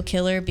 serial right.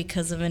 killer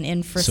because of an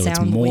infrasound So it's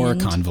more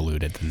wind.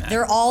 convoluted than that.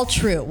 They're all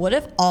true. What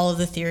if all of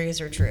the theories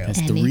are true? That's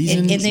the Anything.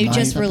 reason. And they my-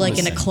 just were like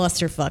in a listen.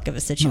 clusterfuck of a No,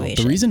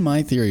 situation. the reason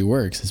my theory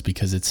works is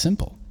because it's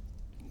simple.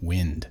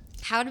 Wind.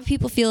 How do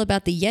people feel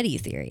about the Yeti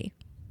theory?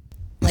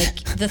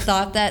 Like the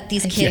thought that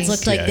these kids think-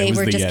 looked like Yeah, it they was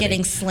were the just Yeti.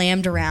 getting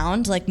slammed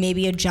around. Like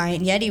maybe a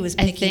giant Yeti was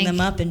I picking think- them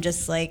up and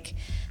just like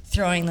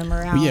throwing them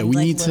around But yeah, we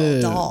like need little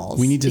to dolls.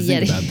 think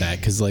Yeti. about that,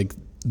 because like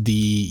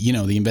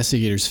the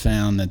investigators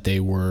found that they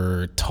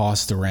were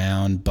tossed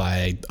around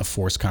by a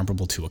force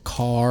comparable to a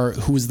car.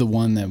 Who was the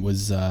one that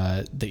was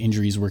the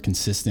injuries were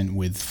consistent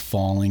with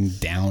falling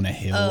down a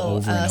hill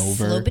over and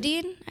over?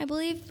 Slobodin, I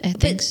believe. I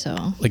think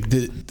so. Like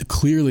the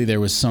clearly there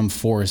was some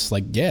force,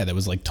 like that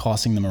was like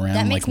tossing them around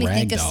That makes like me rag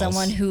think of dolls.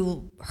 someone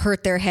who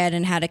hurt their head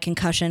and had a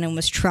concussion and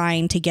was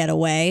trying to get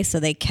away, so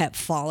they kept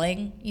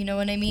falling. You know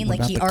what I mean? What Like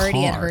about he the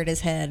already had car? hurt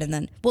his head, and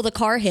then the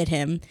car hit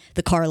him.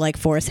 The car-like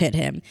force hit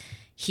him.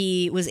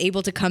 He was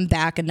able to come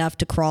back enough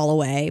to crawl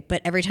away,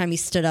 but every time he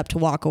stood up to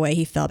walk away,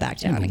 he fell back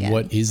down again.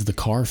 What is the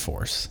car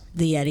force?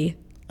 The Yeti.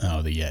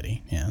 Oh, the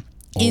Yeti. Yeah.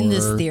 In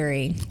this Or-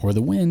 theory. or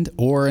the wind,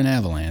 or an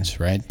avalanche,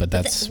 right? But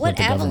that's what What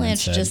the government avalanche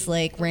said. just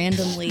like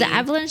randomly? The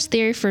avalanche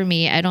theory for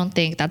me, I don't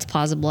think that's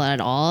plausible at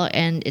all.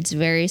 And it's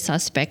very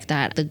suspect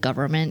that the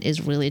government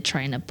is really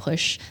trying to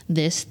push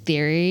this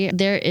theory.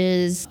 There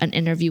is an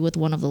interview with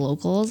one of the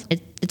locals.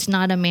 It's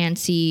not a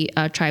Mansi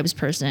tribes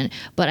person,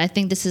 but I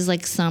think this is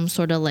like some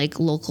sort of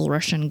like local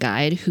Russian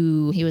guide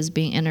who he was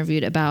being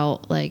interviewed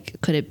about, like,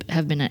 could it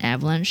have been an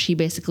avalanche? He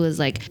basically was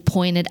like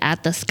pointed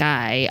at the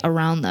sky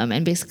around them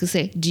and basically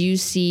say, do you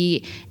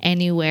see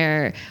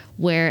anywhere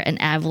where an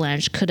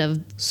avalanche could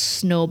have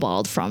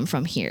snowballed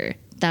from here?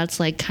 That's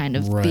like kind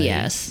of Right.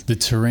 BS. The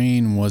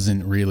terrain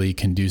wasn't really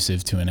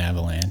conducive to an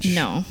avalanche.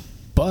 No.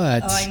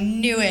 But Oh, I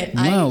knew it.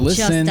 no,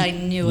 listen. I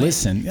knew it.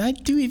 Listen, I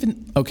do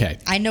even okay.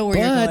 I know where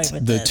you're going with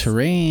But the this.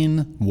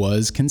 terrain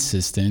was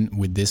consistent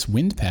with this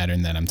wind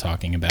pattern that I'm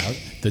talking about.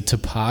 The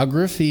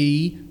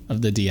topography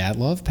of the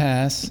Dyatlov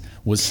Pass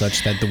was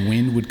such that the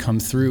wind would come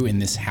through in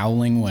this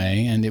howling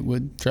way, and it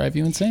would drive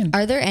you insane.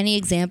 Are there any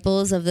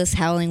examples of this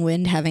howling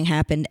wind having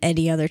happened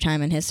any other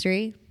time in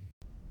history?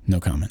 No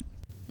comment.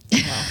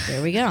 Well,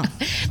 there we go.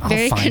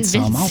 Very I'll find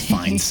some. I'll convincing.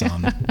 find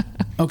some.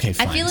 Okay,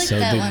 fine. feel like so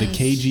that the one's-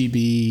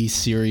 KGB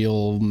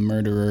serial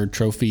murderer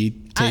trophy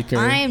taker.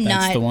 I am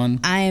that's not. the one.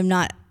 I am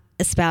not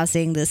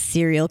espousing this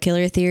serial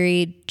killer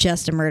theory,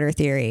 just a murder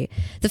theory.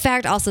 The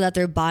fact also that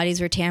their bodies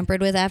were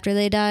tampered with after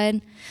they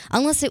died,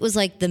 unless it was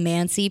like the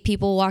Mansi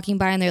people walking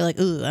by and they're like,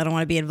 ooh, I don't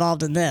want to be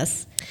involved in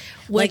this.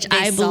 Which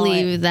Like, I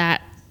believe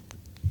that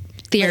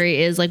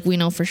theory is like, we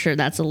know for sure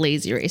that's a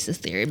lazy racist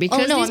theory.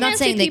 Because I'm not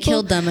saying they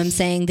killed them. I'm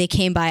saying they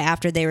came by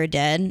after they were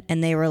dead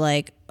and they were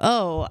like,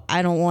 oh,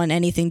 I don't want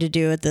anything to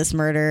do with this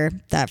murder.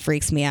 That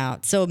freaks me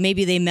out. So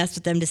maybe they messed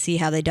with them to see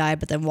how they died,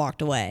 but then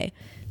walked away.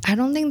 I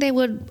don't think they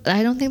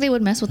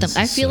would mess with them.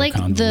 I feel like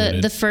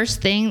the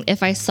first thing,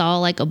 if I saw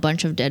like a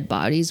bunch of dead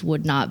bodies,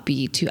 would not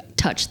be to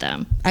touch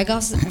them. I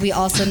guess we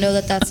also know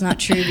that that's not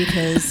true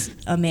because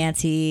a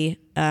Mansi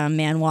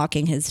man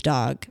walking his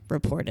dog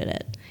reported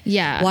it.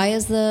 Yeah. Why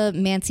is the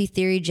Mansi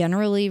theory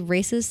generally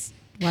racist?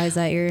 Why is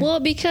that your... Well,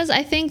 because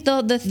I think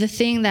the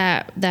thing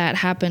that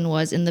happened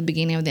was in the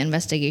beginning of the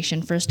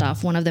investigation, first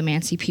off, one of the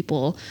Mansi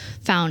people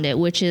found it,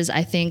 which is,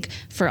 I think,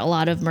 for a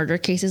lot of murder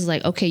cases,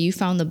 like, okay, you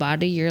found the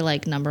body, you're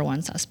like number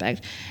one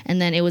suspect.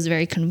 And then it was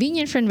very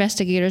convenient for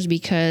investigators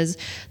because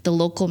the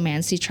local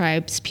Mansi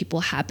tribes people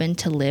happened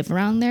to live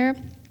around there.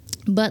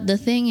 But the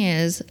thing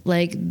is,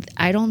 like,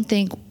 I don't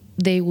think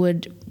they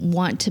would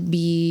want to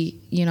be,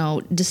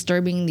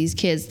 disturbing these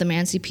kids. The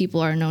Mansi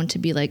people are known to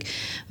be like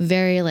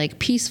very like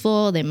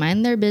peaceful. They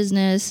mind their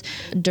business.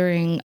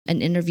 During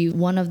an interview,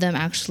 one of them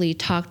actually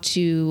talked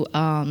to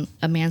a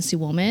Mansi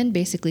woman,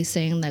 basically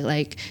saying that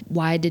like,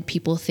 why did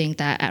people think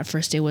that at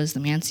first it was the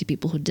Mansi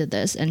people who did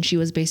this? And she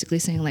was basically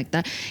saying like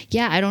that,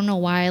 yeah, I don't know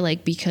why,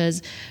 like,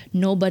 because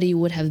nobody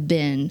would have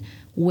been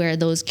where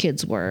those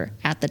kids were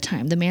at the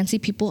time. The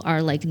Mansi people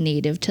are like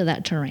native to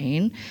that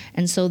terrain,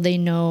 and so they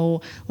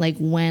know like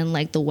when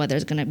like the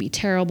weather's gonna be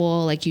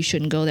terrible, like you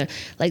shouldn't go there.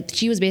 Like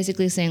she was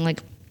basically saying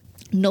like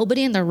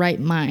nobody in their right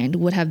mind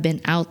would have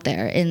been out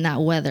there in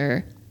that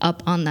weather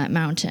up on that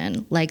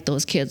mountain like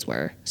those kids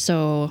were.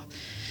 So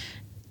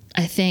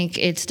I think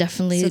it's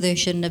definitely... So they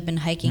shouldn't have been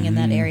hiking in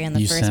that area in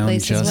the first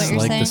place, You is what sound you're just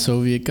like saying? the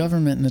Soviet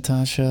government,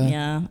 Natasha.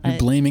 Yeah. You're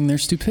blaming their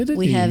stupidity.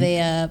 We have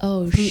a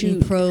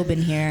Putin probe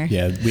in here.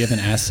 Yeah, we have an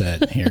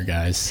asset here,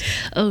 guys.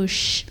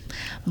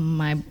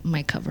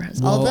 My cover has...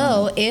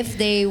 Although, if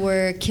they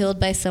were killed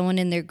by someone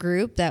in their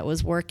group that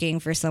was working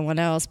for someone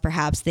else,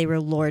 perhaps they were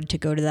lured to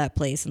go to that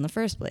place in the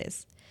first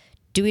place.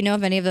 Do we know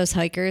if any of those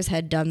hikers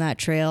had done that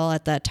trail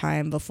at that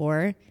time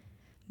before?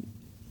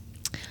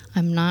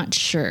 I'm not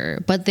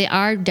sure, but they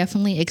are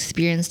definitely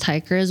experienced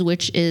hikers,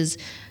 which is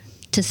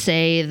to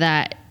say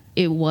that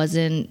it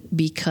wasn't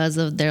because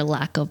of their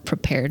lack of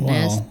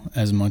preparedness. Well,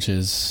 as much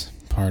as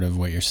part of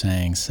what you're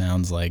saying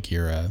sounds like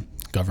you're a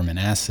government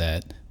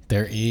asset,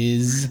 there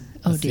is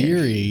a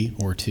theory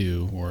or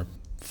two or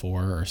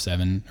 4 or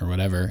 7 or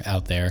whatever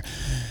out there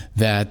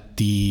that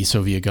the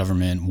Soviet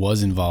government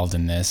was involved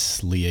in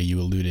this. Leah, you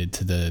alluded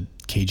to the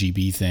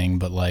KGB thing,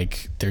 but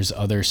like there's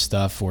other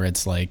stuff where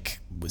it's like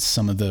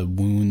some of the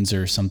wounds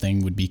or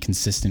something would be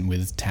consistent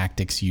with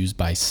tactics used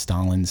by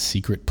Stalin's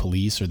secret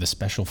police or the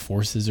special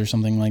forces or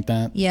something like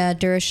that. Yeah,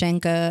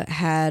 Durashenko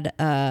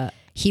had,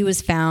 he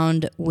was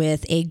found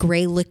with a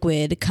gray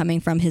liquid coming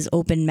from his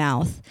open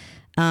mouth,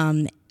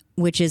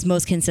 which is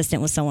most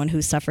consistent with someone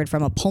who suffered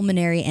from a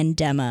pulmonary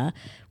edema,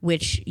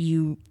 which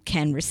you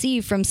can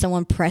receive from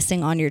someone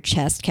pressing on your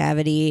chest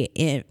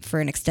cavity for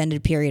an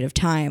extended period of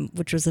time,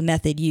 which was an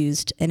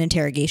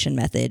interrogation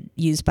method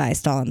used by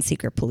Stalin's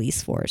secret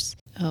police force.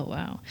 Oh,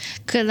 wow.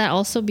 Could that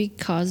also be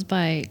caused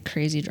by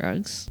crazy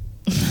drugs?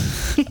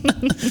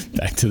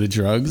 Back to the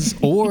drugs.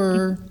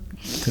 Or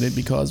could it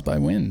be caused by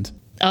wind?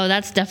 Oh,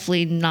 that's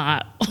definitely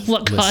not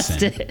what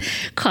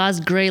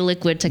caused gray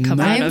liquid to come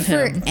out of him.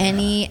 I'm for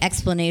any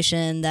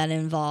explanation that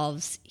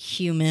involves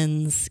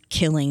humans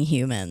killing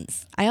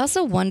humans. I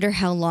also wonder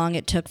how long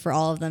it took for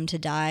all of them to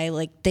die.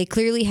 Like, they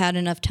clearly had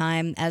enough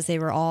time as they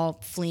were all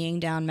fleeing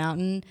down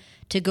mountain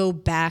to go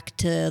back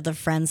to the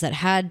friends that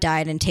had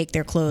died and take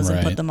their clothes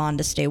and put them on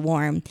to stay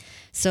warm.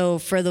 So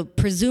for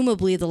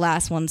presumably the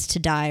last ones to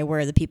die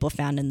were the people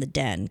found in the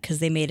den because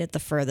they made it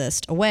the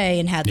furthest away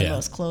and had the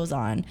most clothes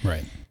on.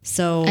 Right.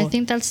 So I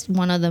think that's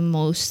one of the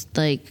most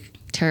like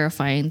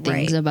terrifying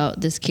things about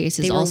this case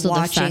is also the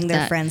fact that they were watching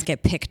their friends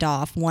get picked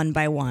off one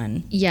by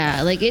one.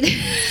 Yeah, like it.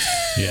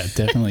 Yeah,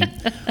 definitely.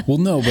 Well,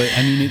 no, but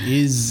I mean, it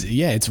is.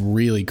 Yeah, it's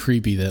really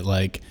creepy that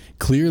like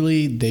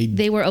clearly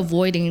they were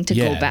avoiding to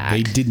go back.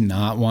 They did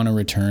not want to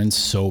return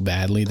so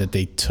badly that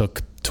they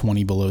took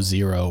 20 below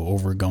zero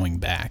over going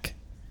back.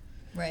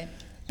 Right.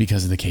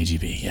 Because of the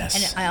KGB, yes.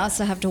 And I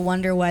also have to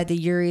wonder why the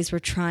Uris were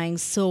trying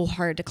so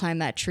hard to climb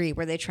that tree.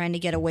 Were they trying to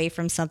get away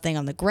from something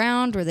on the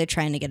ground? Were they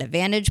trying to get a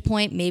vantage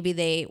point? Maybe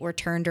they were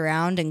turned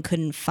around and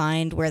couldn't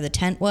find where the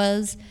tent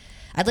was.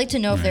 I'd like to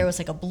know if there was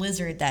like a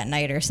blizzard that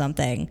night or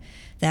something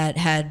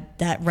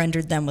that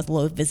rendered them with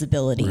low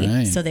visibility.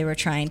 Right. So they were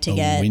trying to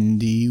get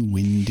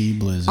windy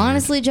blizzard.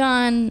 Honestly,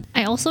 John,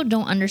 I also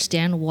don't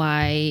understand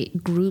why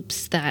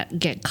groups that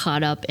get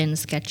caught up in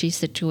sketchy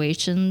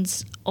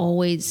situations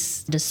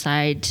always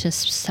decide to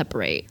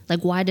separate?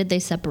 Like, why did they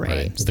separate?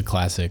 Right. It's the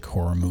classic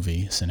horror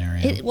movie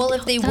scenario.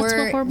 If they That's what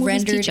were horror movies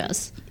rendered, teach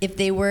us. if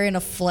they were in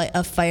a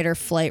fight or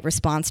flight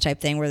response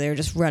type thing where they were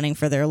just running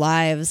for their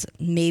lives,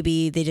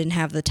 maybe they didn't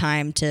have the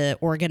time to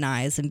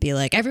organize and be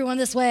like, everyone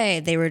this way.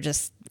 They were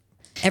just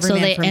every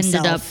man for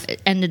himself.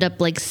 ended up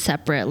like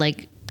separate,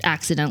 like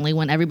accidentally,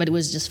 when everybody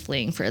was just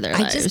fleeing for their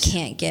lives. I just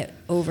can't get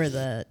over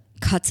the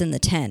cuts in the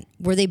tent.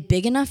 Were they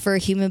big enough for a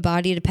human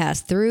body to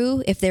pass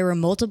through? If there were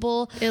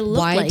multiple,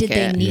 why did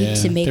they need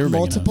to make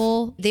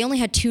multiple? They only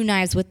had 2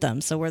 knives with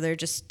them, so were there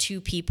just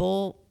 2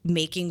 people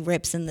making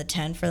rips in the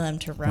tent for them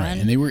to run? Right.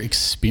 And they were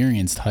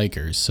experienced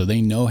hikers, so they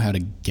know how to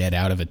get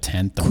out of a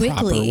tent the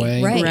proper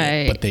way.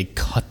 Right. But they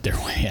cut their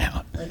way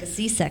out. Like a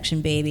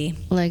C-section baby.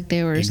 Like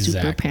they were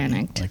super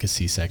panicked. Like a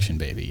C-section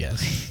baby,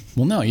 yes.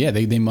 Well, no, yeah,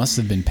 they must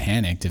have been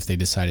panicked if they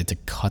decided to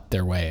cut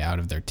their way out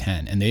of their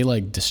tent. And they,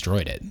 like,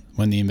 destroyed it.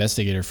 When the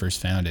investigator first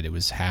found it, it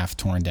was half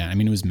torn down. I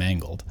mean, it was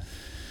mangled.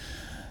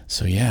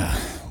 So, yeah,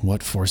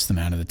 what forced them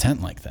out of the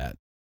tent like that?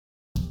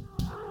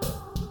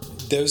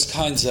 Those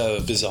kinds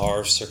of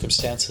bizarre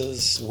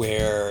circumstances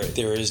where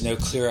there is no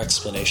clear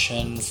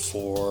explanation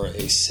for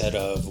a set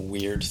of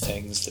weird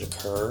things that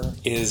occur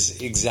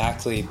is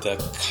exactly the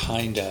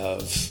kind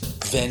of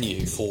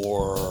venue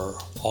for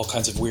all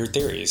kinds of weird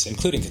theories,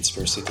 including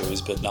conspiracy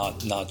theories, but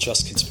not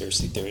just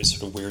conspiracy theories,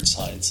 sort of weird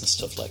science and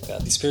stuff like that.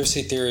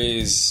 Conspiracy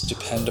theories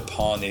depend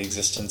upon the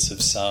existence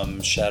of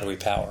some shadowy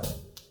power.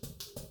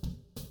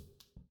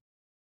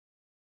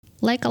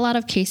 Like a lot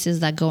of cases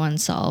that go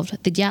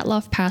unsolved, the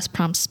Dyatlov Pass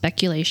prompts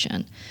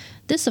speculation.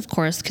 This, of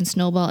course, can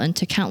snowball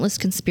into countless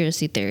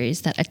conspiracy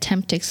theories that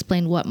attempt to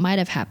explain what might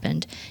have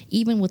happened,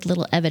 even with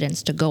little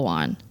evidence to go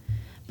on.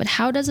 But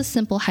how does a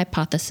simple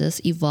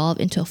hypothesis evolve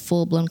into a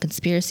full-blown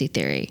conspiracy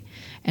theory?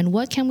 And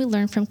what can we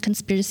learn from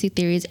conspiracy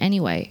theories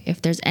anyway,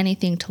 if there's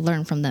anything to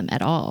learn from them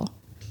at all?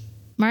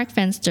 Mark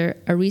Fenster,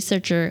 a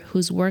researcher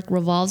whose work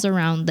revolves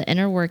around the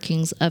inner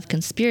workings of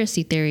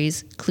conspiracy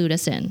theories, clued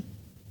us in.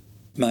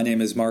 My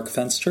name is Mark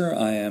Fenster.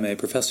 I am a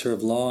professor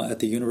of law at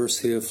the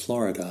University of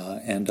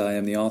Florida, and I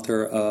am the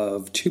author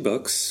of 2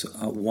 books,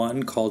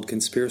 one called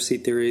Conspiracy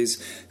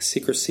Theories,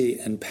 Secrecy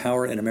and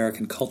Power in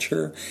American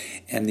Culture,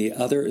 and the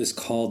other is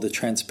called The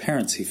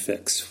Transparency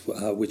Fix,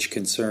 which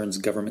concerns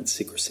government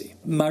secrecy.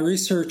 My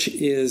research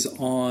is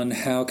on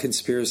how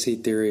conspiracy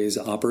theories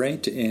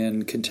operate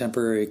in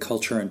contemporary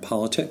culture and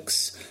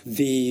politics.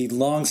 The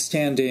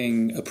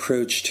long-standing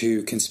approach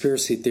to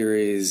conspiracy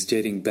theories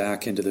dating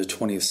back into the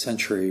 20th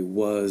century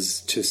was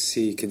to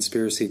see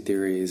conspiracy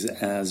theories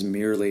as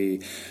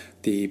merely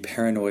the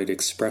paranoid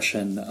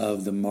expression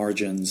of the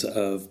margins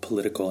of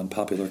political and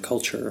popular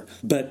culture.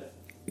 But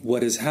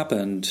what has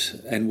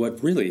happened, and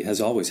what really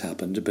has always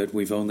happened, but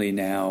we've only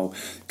now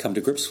come to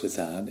grips with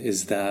that,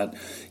 is that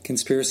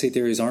conspiracy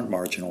theories aren't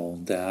marginal,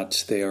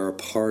 that they are a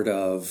part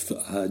of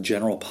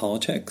general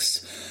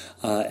politics,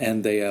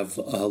 and they have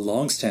a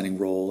long-standing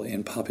role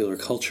in popular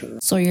culture.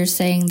 So you're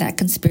saying that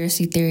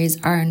conspiracy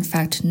theories are in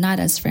fact not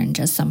as fringe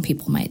as some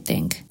people might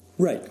think?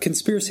 Right.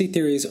 Conspiracy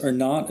theories are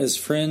not as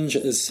fringe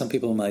as some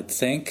people might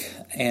think,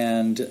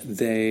 and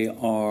they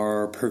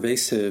are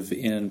pervasive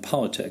in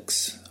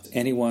politics.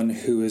 Anyone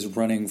who is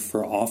running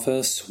for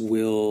office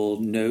will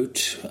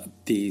note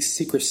the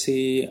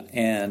secrecy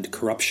and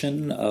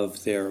corruption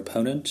of their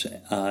opponent,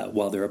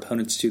 while their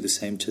opponents do the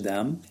same to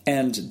them.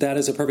 And that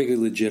is a perfectly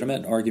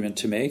legitimate argument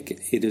to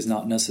make. It is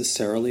not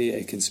necessarily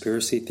a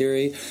conspiracy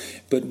theory,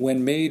 but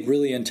when made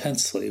really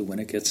intensely, when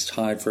it gets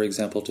tied, for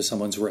example, to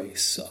someone's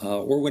race,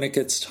 or when it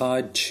gets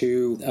tied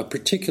to a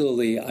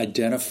particularly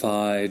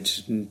identified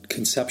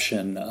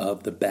conception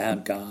of the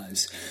bad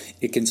guys,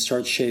 it can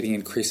start shading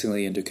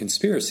increasingly into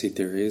conspiracy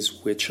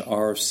theories, which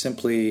are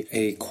simply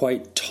a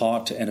quite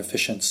taut and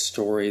efficient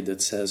story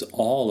that says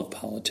all of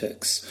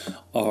politics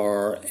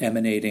are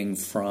emanating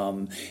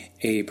from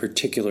a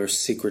particular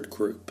secret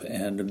group,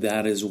 and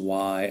that is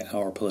why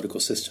our political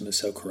system is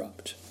so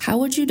corrupt. How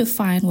would you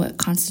define what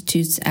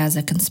constitutes as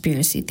a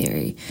conspiracy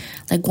theory?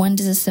 Like, when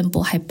does a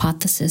simple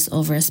hypothesis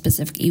over a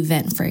specific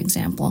event, for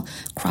example,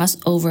 cross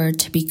over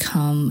to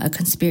become a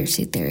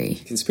conspiracy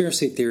theory?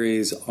 Conspiracy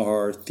theories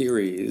are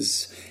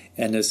theories,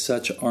 and as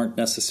such aren't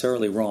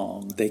necessarily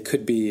wrong. They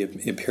could be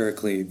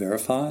empirically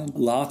verified.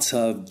 Lots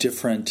of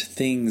different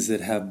things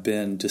that have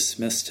been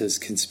dismissed as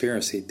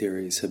conspiracy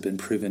theories have been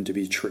proven to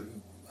be true.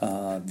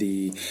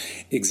 The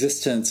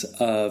existence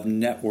of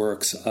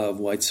networks of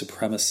white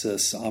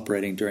supremacists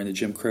operating during the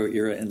Jim Crow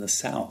era in the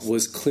South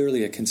was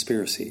clearly a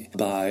conspiracy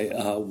by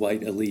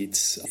white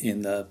elites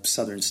in the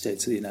southern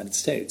states of the United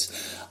States.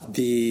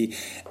 The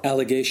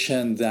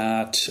allegation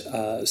that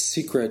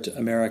secret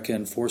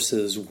American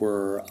forces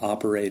were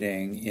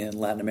operating in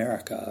Latin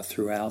America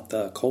throughout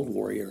the Cold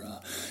War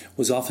era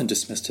was often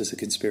dismissed as a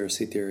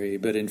conspiracy theory,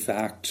 but in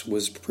fact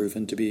was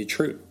proven to be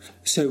true.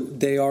 So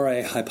they are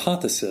a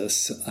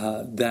hypothesis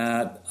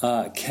that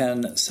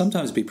can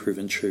sometimes be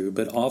proven true,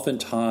 but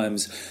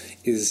oftentimes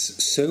is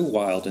so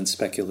wild and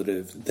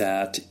speculative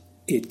that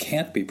it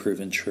can't be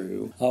proven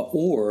true,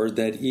 or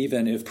that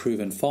even if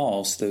proven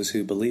false, those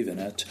who believe in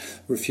it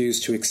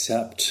refuse to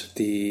accept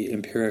the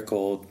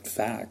empirical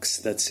facts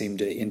that seem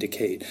to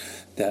indicate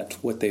that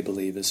what they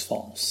believe is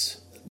false.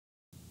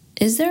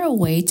 Is there a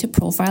way to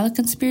profile a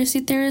conspiracy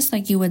theorist?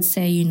 Like you would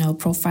say,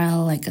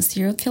 profile like a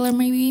serial killer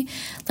maybe?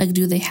 Like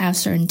do they have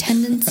certain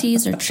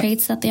tendencies or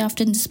traits that they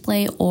often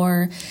display,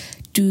 or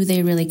do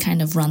they really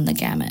kind of run the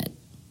gamut?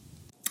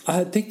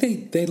 I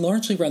think they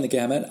largely run the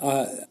gamut.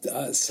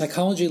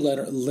 Psychology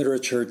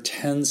literature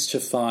tends to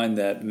find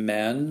that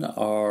men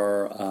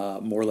are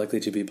more likely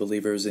to be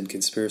believers in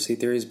conspiracy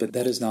theories, but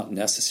that is not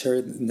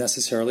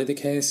necessarily the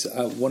case.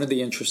 One of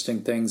the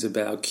interesting things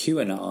about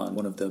QAnon,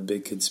 one of the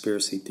big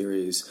conspiracy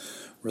theories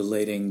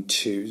relating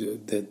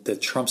to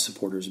that Trump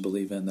supporters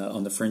believe in,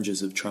 on the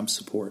fringes of Trump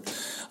support,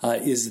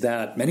 is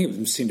that many of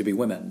them seem to be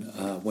women.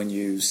 When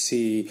you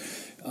see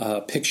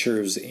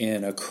pictures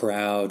in a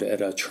crowd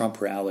at a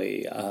Trump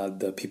rally,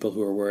 the people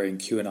who are wearing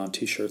QAnon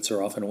T-shirts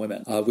are often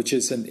women, which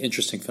is an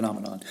interesting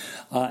phenomenon.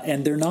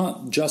 And they're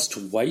not just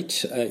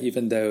white,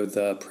 even though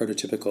the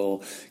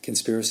prototypical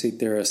conspiracy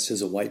theorist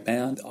is a white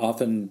man.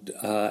 Often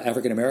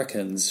African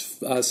Americans,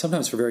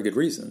 sometimes for very good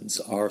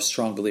reasons, are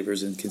strong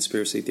believers in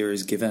conspiracy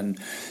theories, given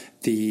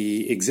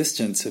the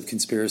existence of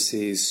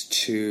conspiracies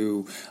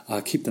to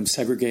keep them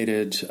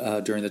segregated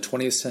during the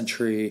 20th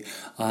century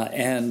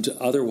and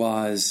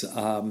otherwise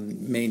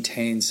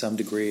maintain some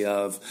degree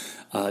of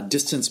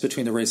distance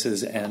between the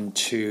races and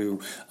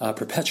to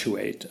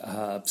perpetuate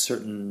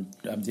certain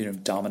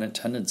dominant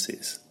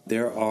tendencies.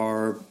 There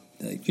are,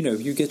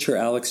 you get your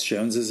Alex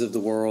Joneses of the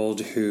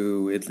world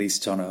who, at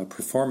least on a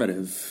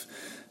performative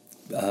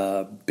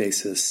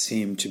basis,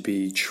 seem to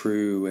be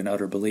true and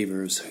utter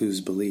believers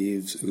whose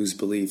beliefs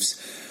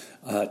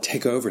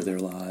take over their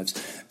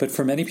lives. But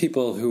for many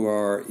people who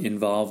are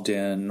involved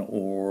in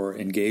or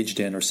engaged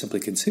in or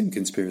simply consume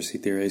conspiracy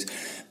theories,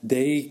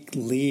 they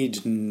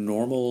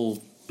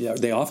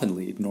often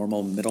lead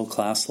normal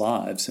middle-class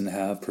lives and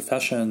have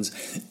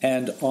professions,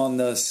 and on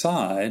the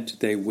side,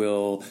 they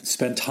will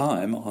spend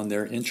time on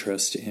their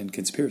interest in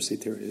conspiracy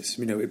theories.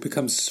 It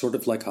becomes sort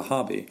of like a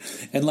hobby.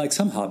 And like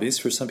some hobbies,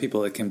 for some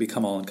people, it can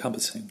become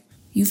all-encompassing.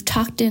 You've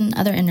talked in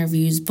other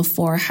interviews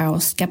before how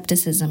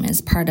skepticism is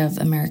part of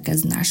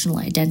America's national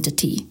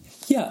identity.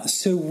 Yeah,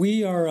 so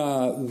we are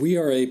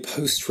a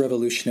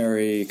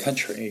post-revolutionary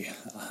country,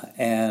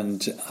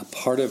 and a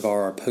part of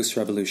our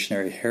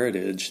post-revolutionary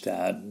heritage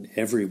that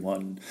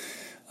everyone,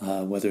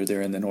 whether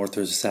they're in the North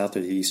or the South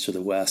or the East or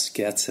the West,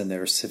 gets in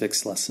their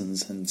civics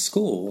lessons in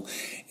school,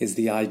 is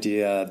the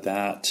idea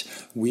that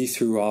we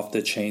threw off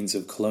the chains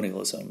of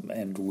colonialism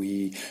and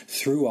we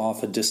threw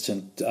off a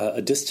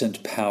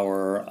distant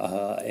power,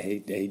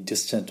 a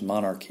distant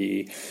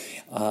monarchy,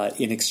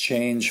 in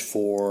exchange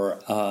for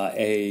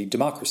a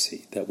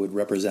democracy that would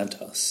represent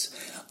us.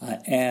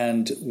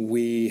 And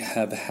we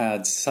have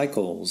had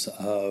cycles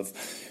of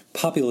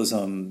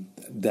populism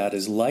that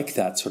is like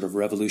that sort of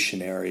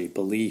revolutionary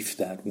belief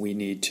that we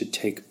need to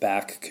take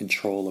back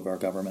control of our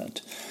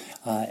government.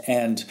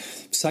 And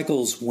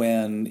cycles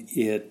when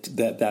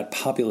that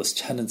populist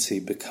tendency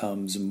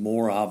becomes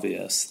more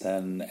obvious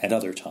than at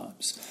other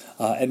times.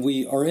 And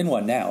we are in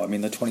one now. The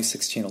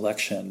 2016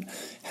 election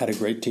had a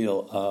great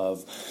deal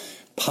of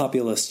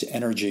populist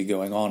energy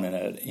going on in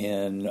it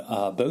in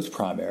both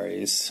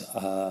primaries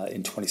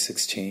in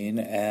 2016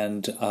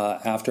 and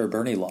after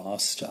Bernie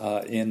lost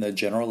in the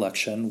general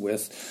election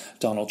with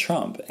Donald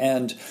Trump.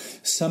 And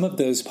some of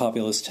those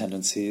populist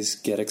tendencies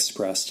get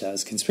expressed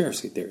as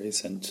conspiracy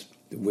theories. And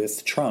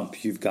with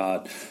Trump, you've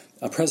got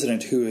a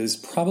president who is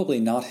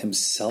probably not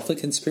himself a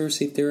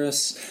conspiracy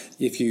theorist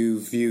if you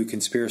view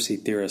conspiracy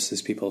theorists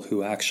as people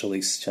who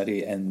actually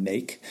study and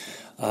make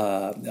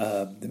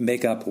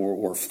up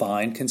or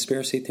find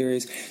conspiracy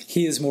theories.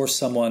 He is more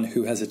someone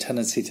who has a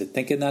tendency to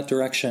think in that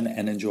direction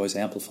and enjoys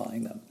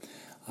amplifying them.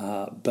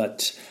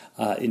 But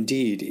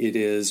indeed, it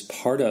is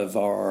part of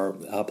our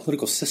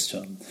political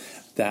system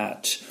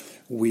that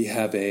we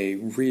have a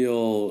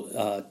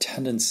real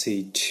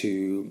tendency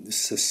to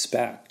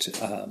suspect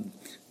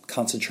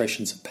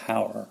concentrations of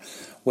power,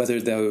 whether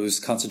those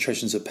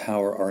concentrations of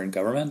power are in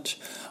government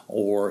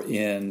or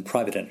in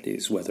private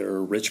entities,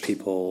 whether rich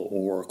people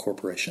or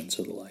corporations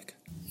or the like.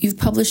 You've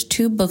published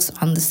 2 books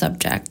on the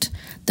subject.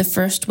 The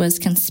first was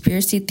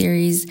Conspiracy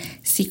Theories,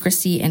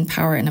 Secrecy, and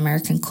Power in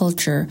American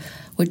Culture,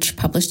 which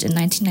published in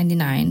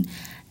 1999,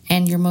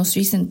 and your most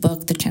recent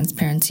book, The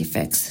Transparency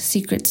Fix,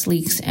 Secrets,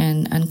 Leaks,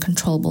 and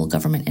Uncontrollable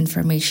Government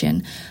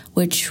Information,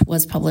 which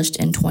was published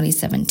in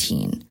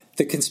 2017.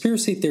 The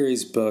Conspiracy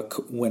Theories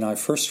book, when I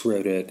first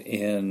wrote it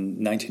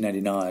in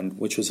 1999,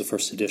 which was the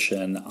first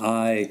edition,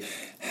 I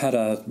had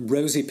a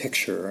rosy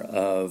picture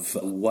of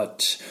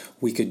what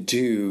we could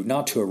do,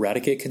 not to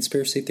eradicate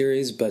conspiracy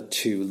theories, but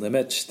to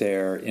limit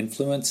their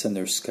influence and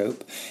their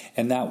scope.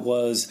 And that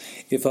was,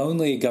 if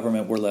only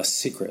government were less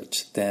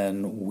secret,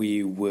 then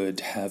we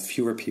would have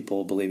fewer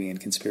people believing in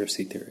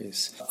conspiracy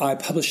theories. I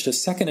published a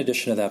second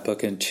edition of that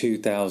book in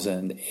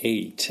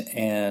 2008,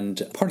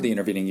 and part of the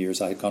intervening years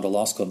I had gone to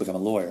law school to become a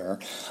lawyer.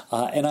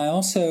 And I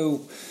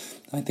also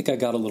I think I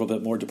got a little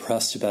bit more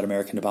depressed about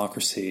American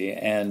democracy,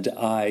 and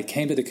I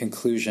came to the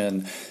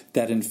conclusion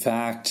that, in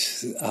fact,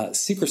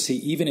 secrecy,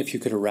 even if you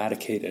could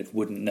eradicate it,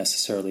 wouldn't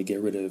necessarily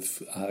get rid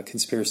of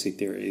conspiracy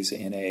theories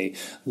in a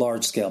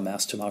large-scale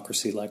mass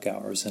democracy like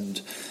ours.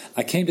 And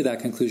I came to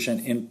that conclusion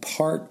in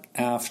part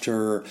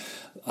after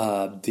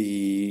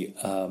the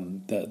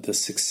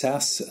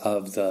success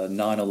of the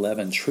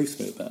 9/11 truth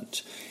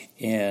movement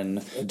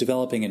in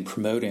developing and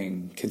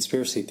promoting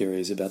conspiracy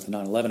theories about the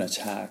 9/11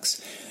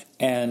 attacks,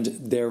 and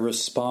their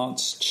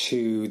response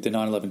to the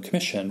 9/11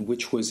 Commission,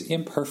 which was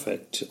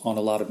imperfect on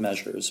a lot of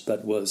measures,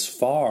 but was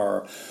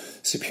far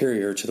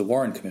superior to the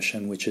Warren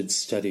Commission, which had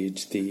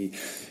studied the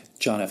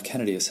John F.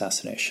 Kennedy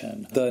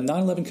assassination. The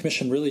 9/11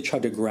 Commission really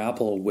tried to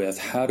grapple with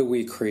how do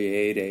we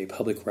create a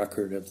public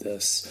record of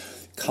this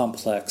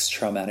complex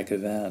traumatic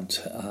event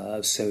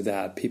so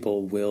that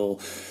people will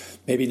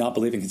maybe not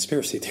believe in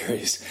conspiracy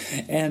theories.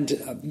 And,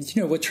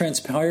 what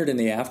transpired in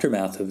the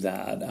aftermath of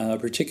that,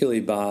 particularly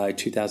by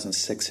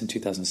 2006 and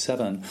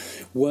 2007,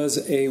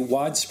 was a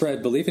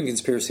widespread belief in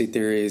conspiracy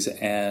theories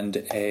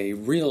and a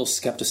real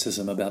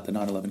skepticism about the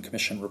 9/11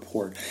 Commission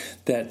report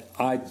that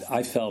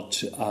I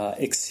felt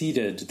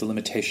exceeded the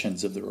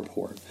limitations of the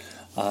report.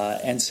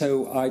 And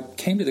so I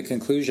came to the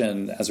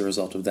conclusion as a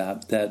result of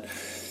that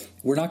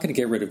we're not going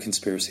to get rid of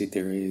conspiracy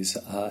theories,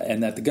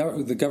 and that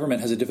the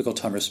government has a difficult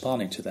time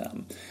responding to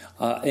them.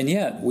 And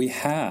yet we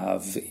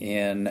have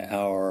in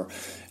our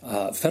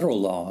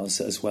federal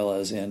laws, as well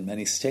as in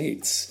many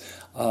states,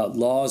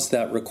 laws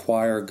that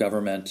require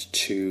government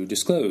to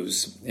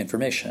disclose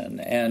information.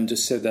 And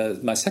so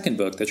my second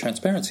book, The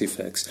Transparency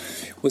Fix,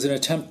 was an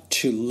attempt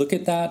to look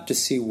at that, to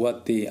see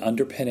what the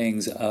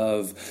underpinnings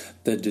of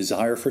the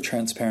desire for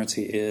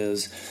transparency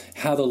is,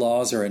 how the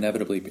laws are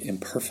inevitably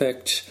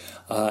imperfect,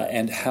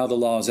 and how the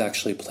laws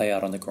actually play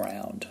out on the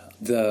ground.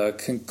 The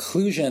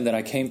conclusion that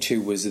I came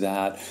to was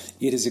that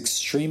it is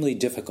extremely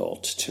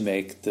difficult to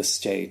make the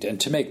state, and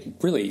to make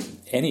really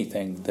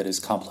anything that is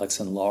complex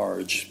and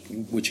large,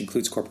 which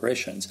includes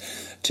corporations,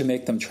 to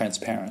make them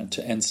transparent.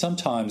 And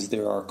sometimes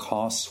there are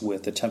costs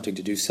with attempting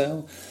to do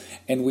so,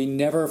 and we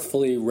never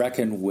fully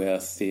reckon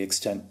with the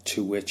extent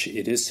to which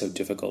it is so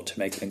difficult to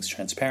make things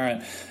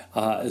transparent,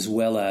 as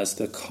well as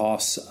the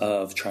costs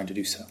of trying to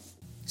do so.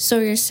 So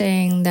you're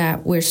saying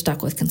that we're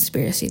stuck with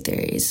conspiracy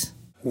theories?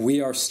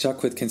 We are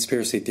stuck with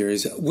conspiracy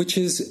theories, which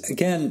is,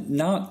 again,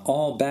 not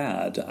all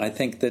bad. I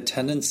think the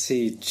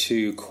tendency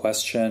to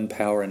question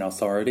power and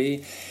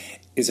authority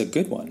is a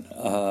good one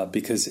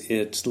because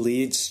it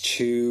leads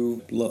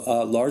to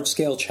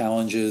large-scale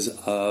challenges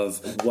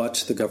of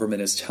what the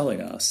government is telling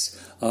us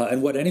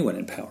and what anyone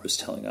in power is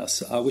telling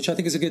us, which I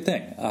think is a good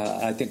thing.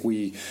 I think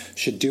we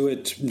should do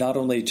it not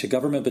only to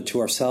government but to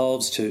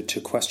ourselves,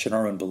 to question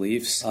our own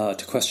beliefs,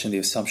 to question the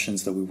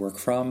assumptions that we work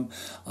from,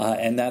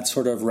 and that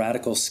sort of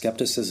radical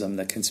skepticism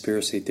that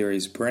conspiracy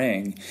theories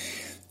bring,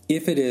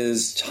 if it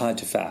is tied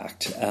to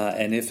fact,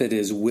 and if it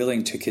is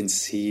willing to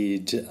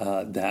concede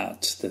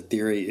that the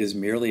theory is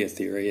merely a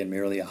theory and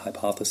merely a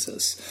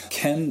hypothesis,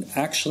 can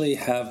actually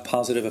have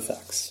positive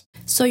effects.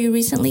 So you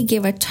recently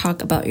gave a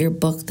talk about your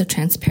book, The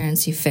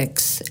Transparency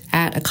Fix,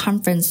 at a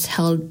conference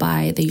held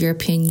by the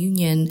European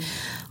Union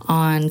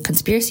on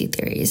conspiracy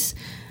theories.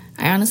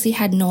 I honestly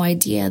had no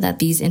idea that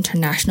these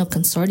international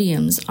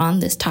consortiums on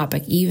this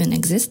topic even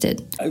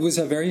existed. It was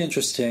a very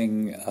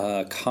interesting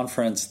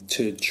conference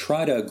to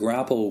try to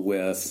grapple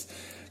with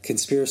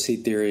conspiracy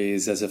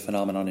theories as a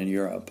phenomenon in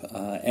Europe.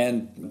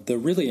 And the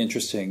really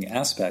interesting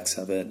aspects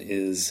of it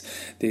is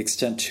the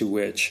extent to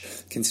which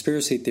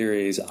conspiracy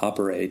theories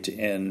operate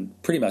in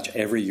pretty much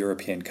every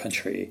European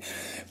country,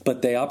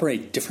 but they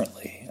operate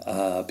differently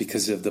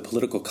because of the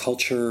political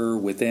culture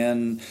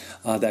within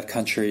that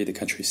country, the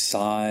country's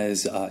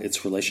size,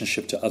 its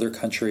relationship to other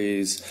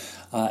countries.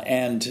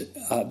 And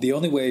the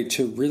only way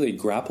to really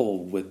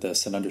grapple with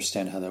this and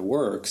understand how that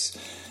works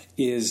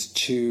is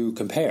to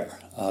compare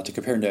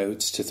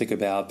notes, to think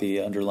about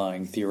the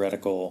underlying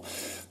theoretical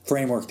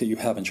framework that you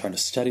have in trying to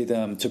study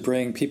them, to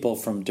bring people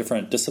from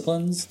different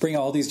disciplines, bring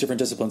all these different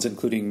disciplines,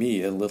 including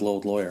me, a little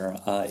old lawyer,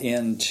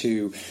 in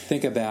to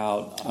think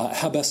about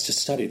how best to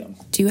study them.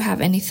 Do you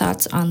have any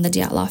thoughts on the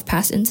Dyatlov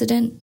Pass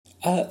incident?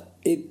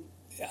 It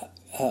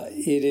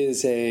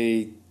is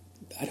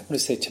I don't want to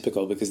say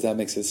typical because that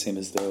makes it seem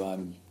as though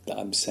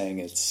I'm saying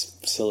it's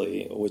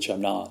silly, which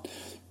I'm not.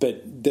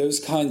 But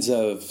those kinds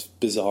of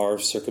bizarre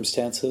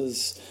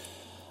circumstances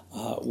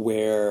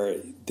where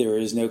there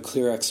is no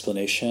clear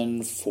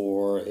explanation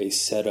for a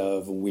set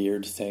of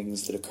weird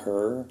things that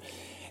occur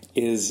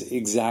is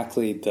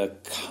exactly the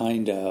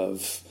kind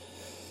of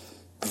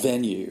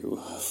venue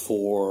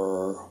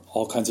for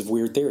all kinds of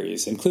weird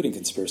theories, including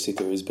conspiracy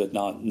theories, but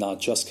not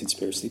just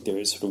conspiracy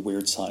theories, sort of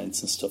weird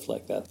science and stuff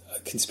like that.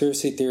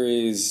 Conspiracy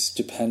theories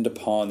depend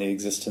upon the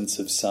existence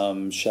of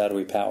some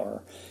shadowy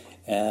power.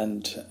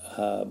 And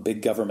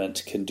big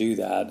government can do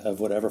that of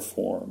whatever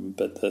form,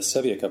 but the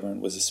Soviet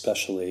government was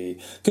especially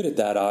good at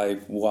that. I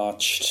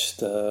watched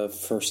the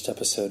first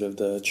episode of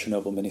the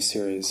Chernobyl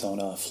miniseries on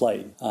a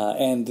flight,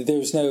 and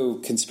there's no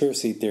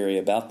conspiracy theory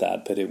about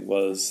that, but it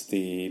was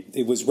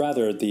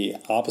rather the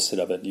opposite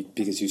of it,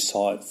 because you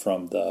saw it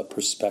from the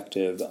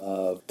perspective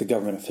of the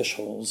government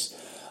officials,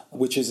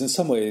 which is in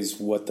some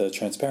ways what the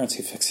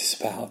transparency fix is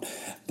about,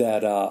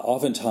 that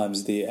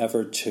oftentimes the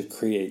effort to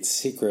create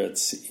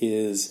secrets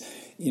is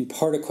in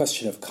part a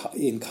question of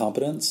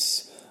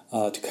incompetence,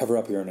 to cover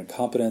up your own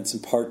incompetence. In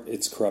part,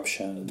 it's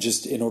corruption.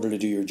 Just in order to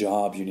do your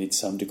job, you need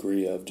some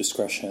degree of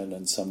discretion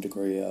and some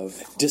degree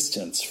of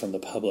distance from the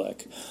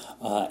public.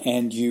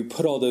 And you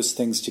put all those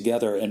things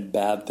together, and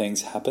bad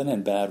things happen,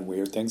 and bad,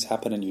 weird things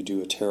happen, and you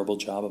do a terrible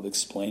job of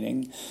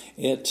explaining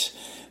it.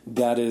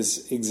 That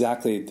is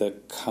exactly the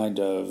kind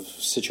of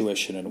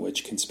situation in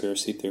which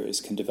conspiracy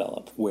theories can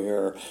develop,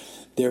 where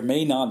there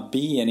may not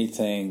be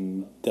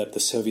anything that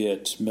the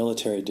Soviet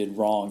military did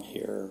wrong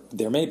here.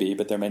 There may be,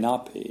 but there may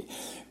not be.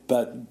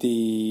 But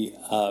the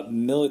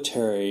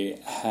military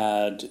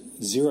had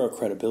zero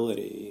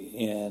credibility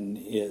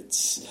in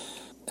its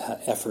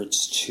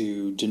efforts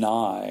to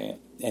deny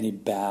any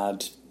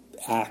bad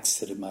acts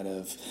that it might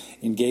have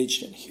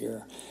engaged in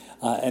here.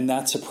 And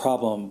that's a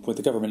problem with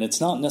the government.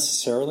 It's not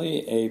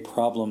necessarily a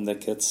problem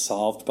that gets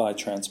solved by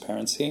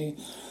transparency.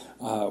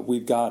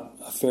 We've got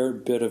a fair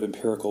bit of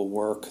empirical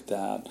work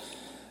that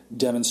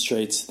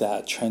demonstrates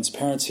that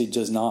transparency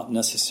does not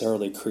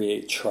necessarily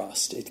create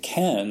trust. It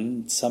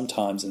can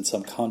sometimes in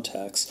some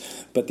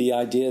contexts, but the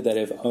idea that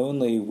if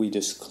only we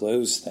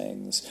disclose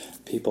things,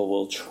 people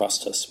will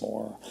trust us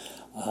more,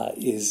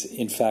 is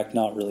in fact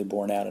not really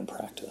borne out in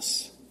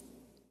practice.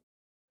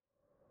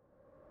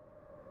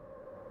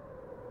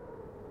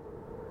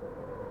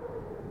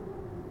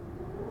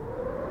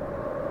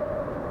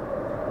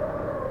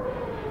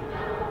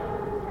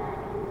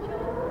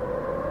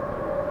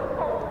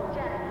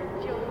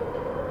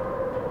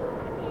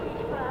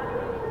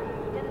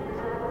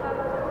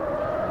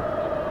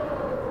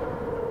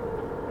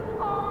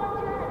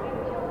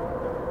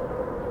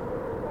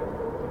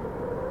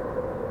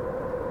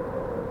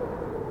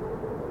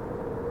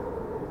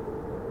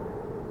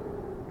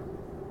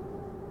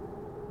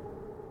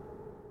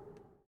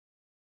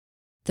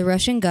 The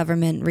Russian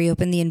government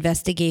reopened the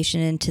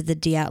investigation into the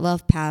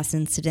Dyatlov Pass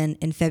incident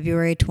in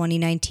February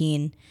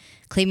 2019,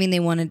 claiming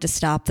they wanted to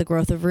stop the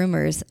growth of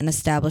rumors and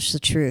establish the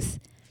truth.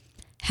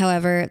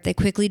 However, they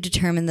quickly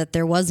determined that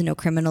there was no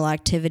criminal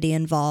activity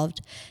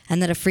involved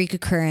and that a freak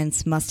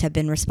occurrence must have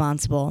been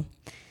responsible.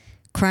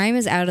 Crime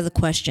is out of the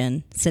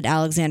question, said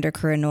Alexander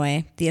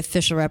Kurenoy, the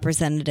official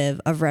representative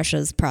of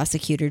Russia's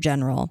prosecutor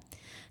general.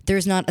 There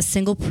is not a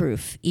single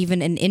proof,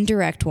 even an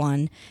indirect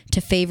one,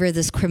 to favor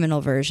this criminal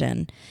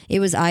version. It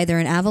was either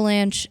an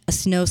avalanche, a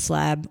snow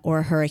slab, or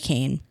a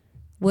hurricane.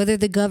 Whether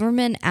the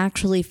government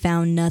actually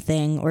found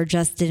nothing or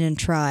just didn't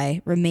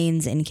try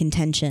remains in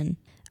contention.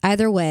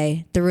 Either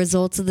way, the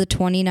results of the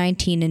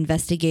 2019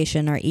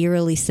 investigation are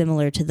eerily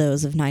similar to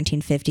those of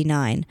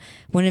 1959,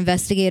 when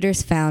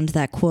investigators found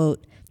that,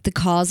 quote, the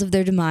cause of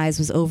their demise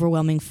was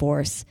overwhelming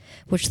force,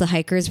 which the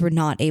hikers were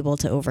not able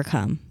to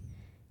overcome.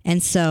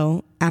 And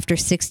so, after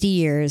 60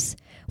 years,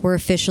 we're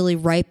officially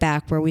right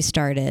back where we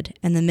started,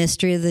 and the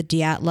mystery of the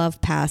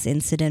Dyatlov Pass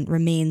incident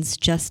remains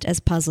just as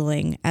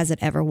puzzling as it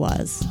ever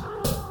was.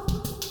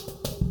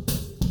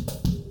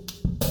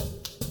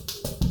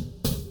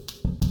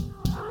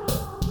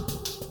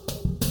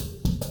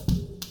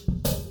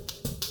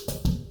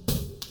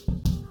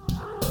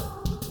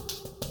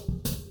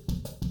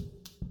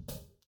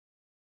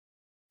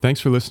 Thanks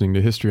for listening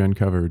to History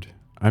Uncovered.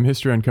 I'm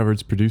History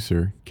Uncovered's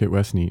producer, Kit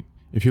Westneat.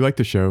 If you like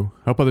the show,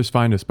 help others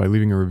find us by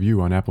leaving a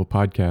review on Apple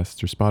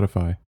Podcasts or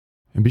Spotify.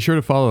 And be sure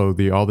to follow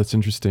the All That's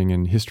Interesting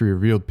and History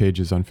Revealed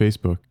pages on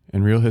Facebook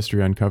and Real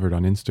History Uncovered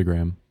on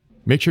Instagram.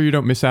 Make sure you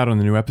don't miss out on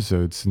the new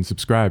episodes and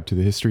subscribe to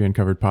the History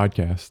Uncovered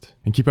podcast.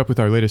 And keep up with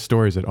our latest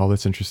stories at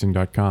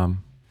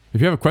allthat'sinteresting.com. If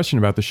you have a question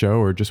about the show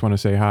or just want to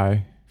say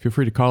hi, feel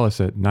free to call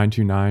us at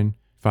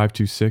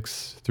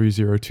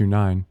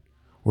 929-526-3029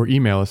 or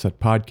email us at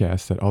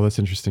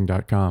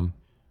podcast@allthat'sinteresting.com.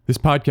 This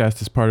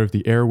podcast is part of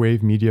the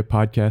Airwave Media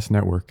Podcast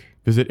Network.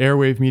 Visit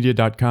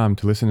airwavemedia.com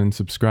to listen and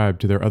subscribe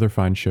to their other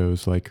fine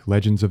shows like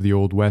Legends of the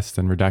Old West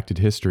and Redacted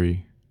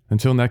History.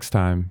 Until next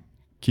time,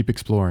 keep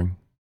exploring.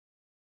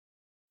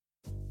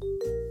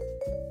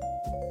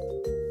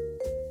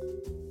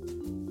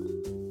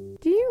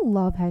 Do you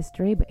love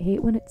history but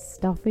hate when it's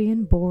stuffy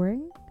and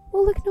boring?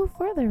 Well, look no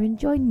further and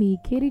join me,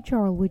 Katie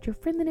Charlwood, your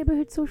friendly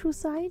neighbourhood social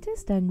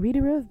scientist and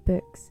reader of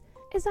books,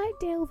 as I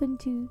delve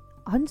into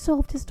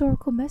unsolved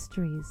historical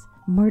mysteries,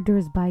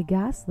 murders by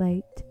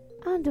gaslight,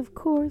 and of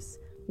course,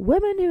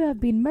 women who have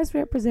been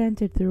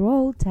misrepresented through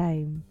all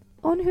time.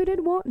 On Who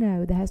Did What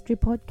Now, the history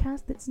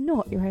podcast that's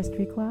not your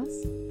history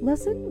class.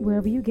 Listen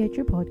wherever you get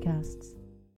your podcasts.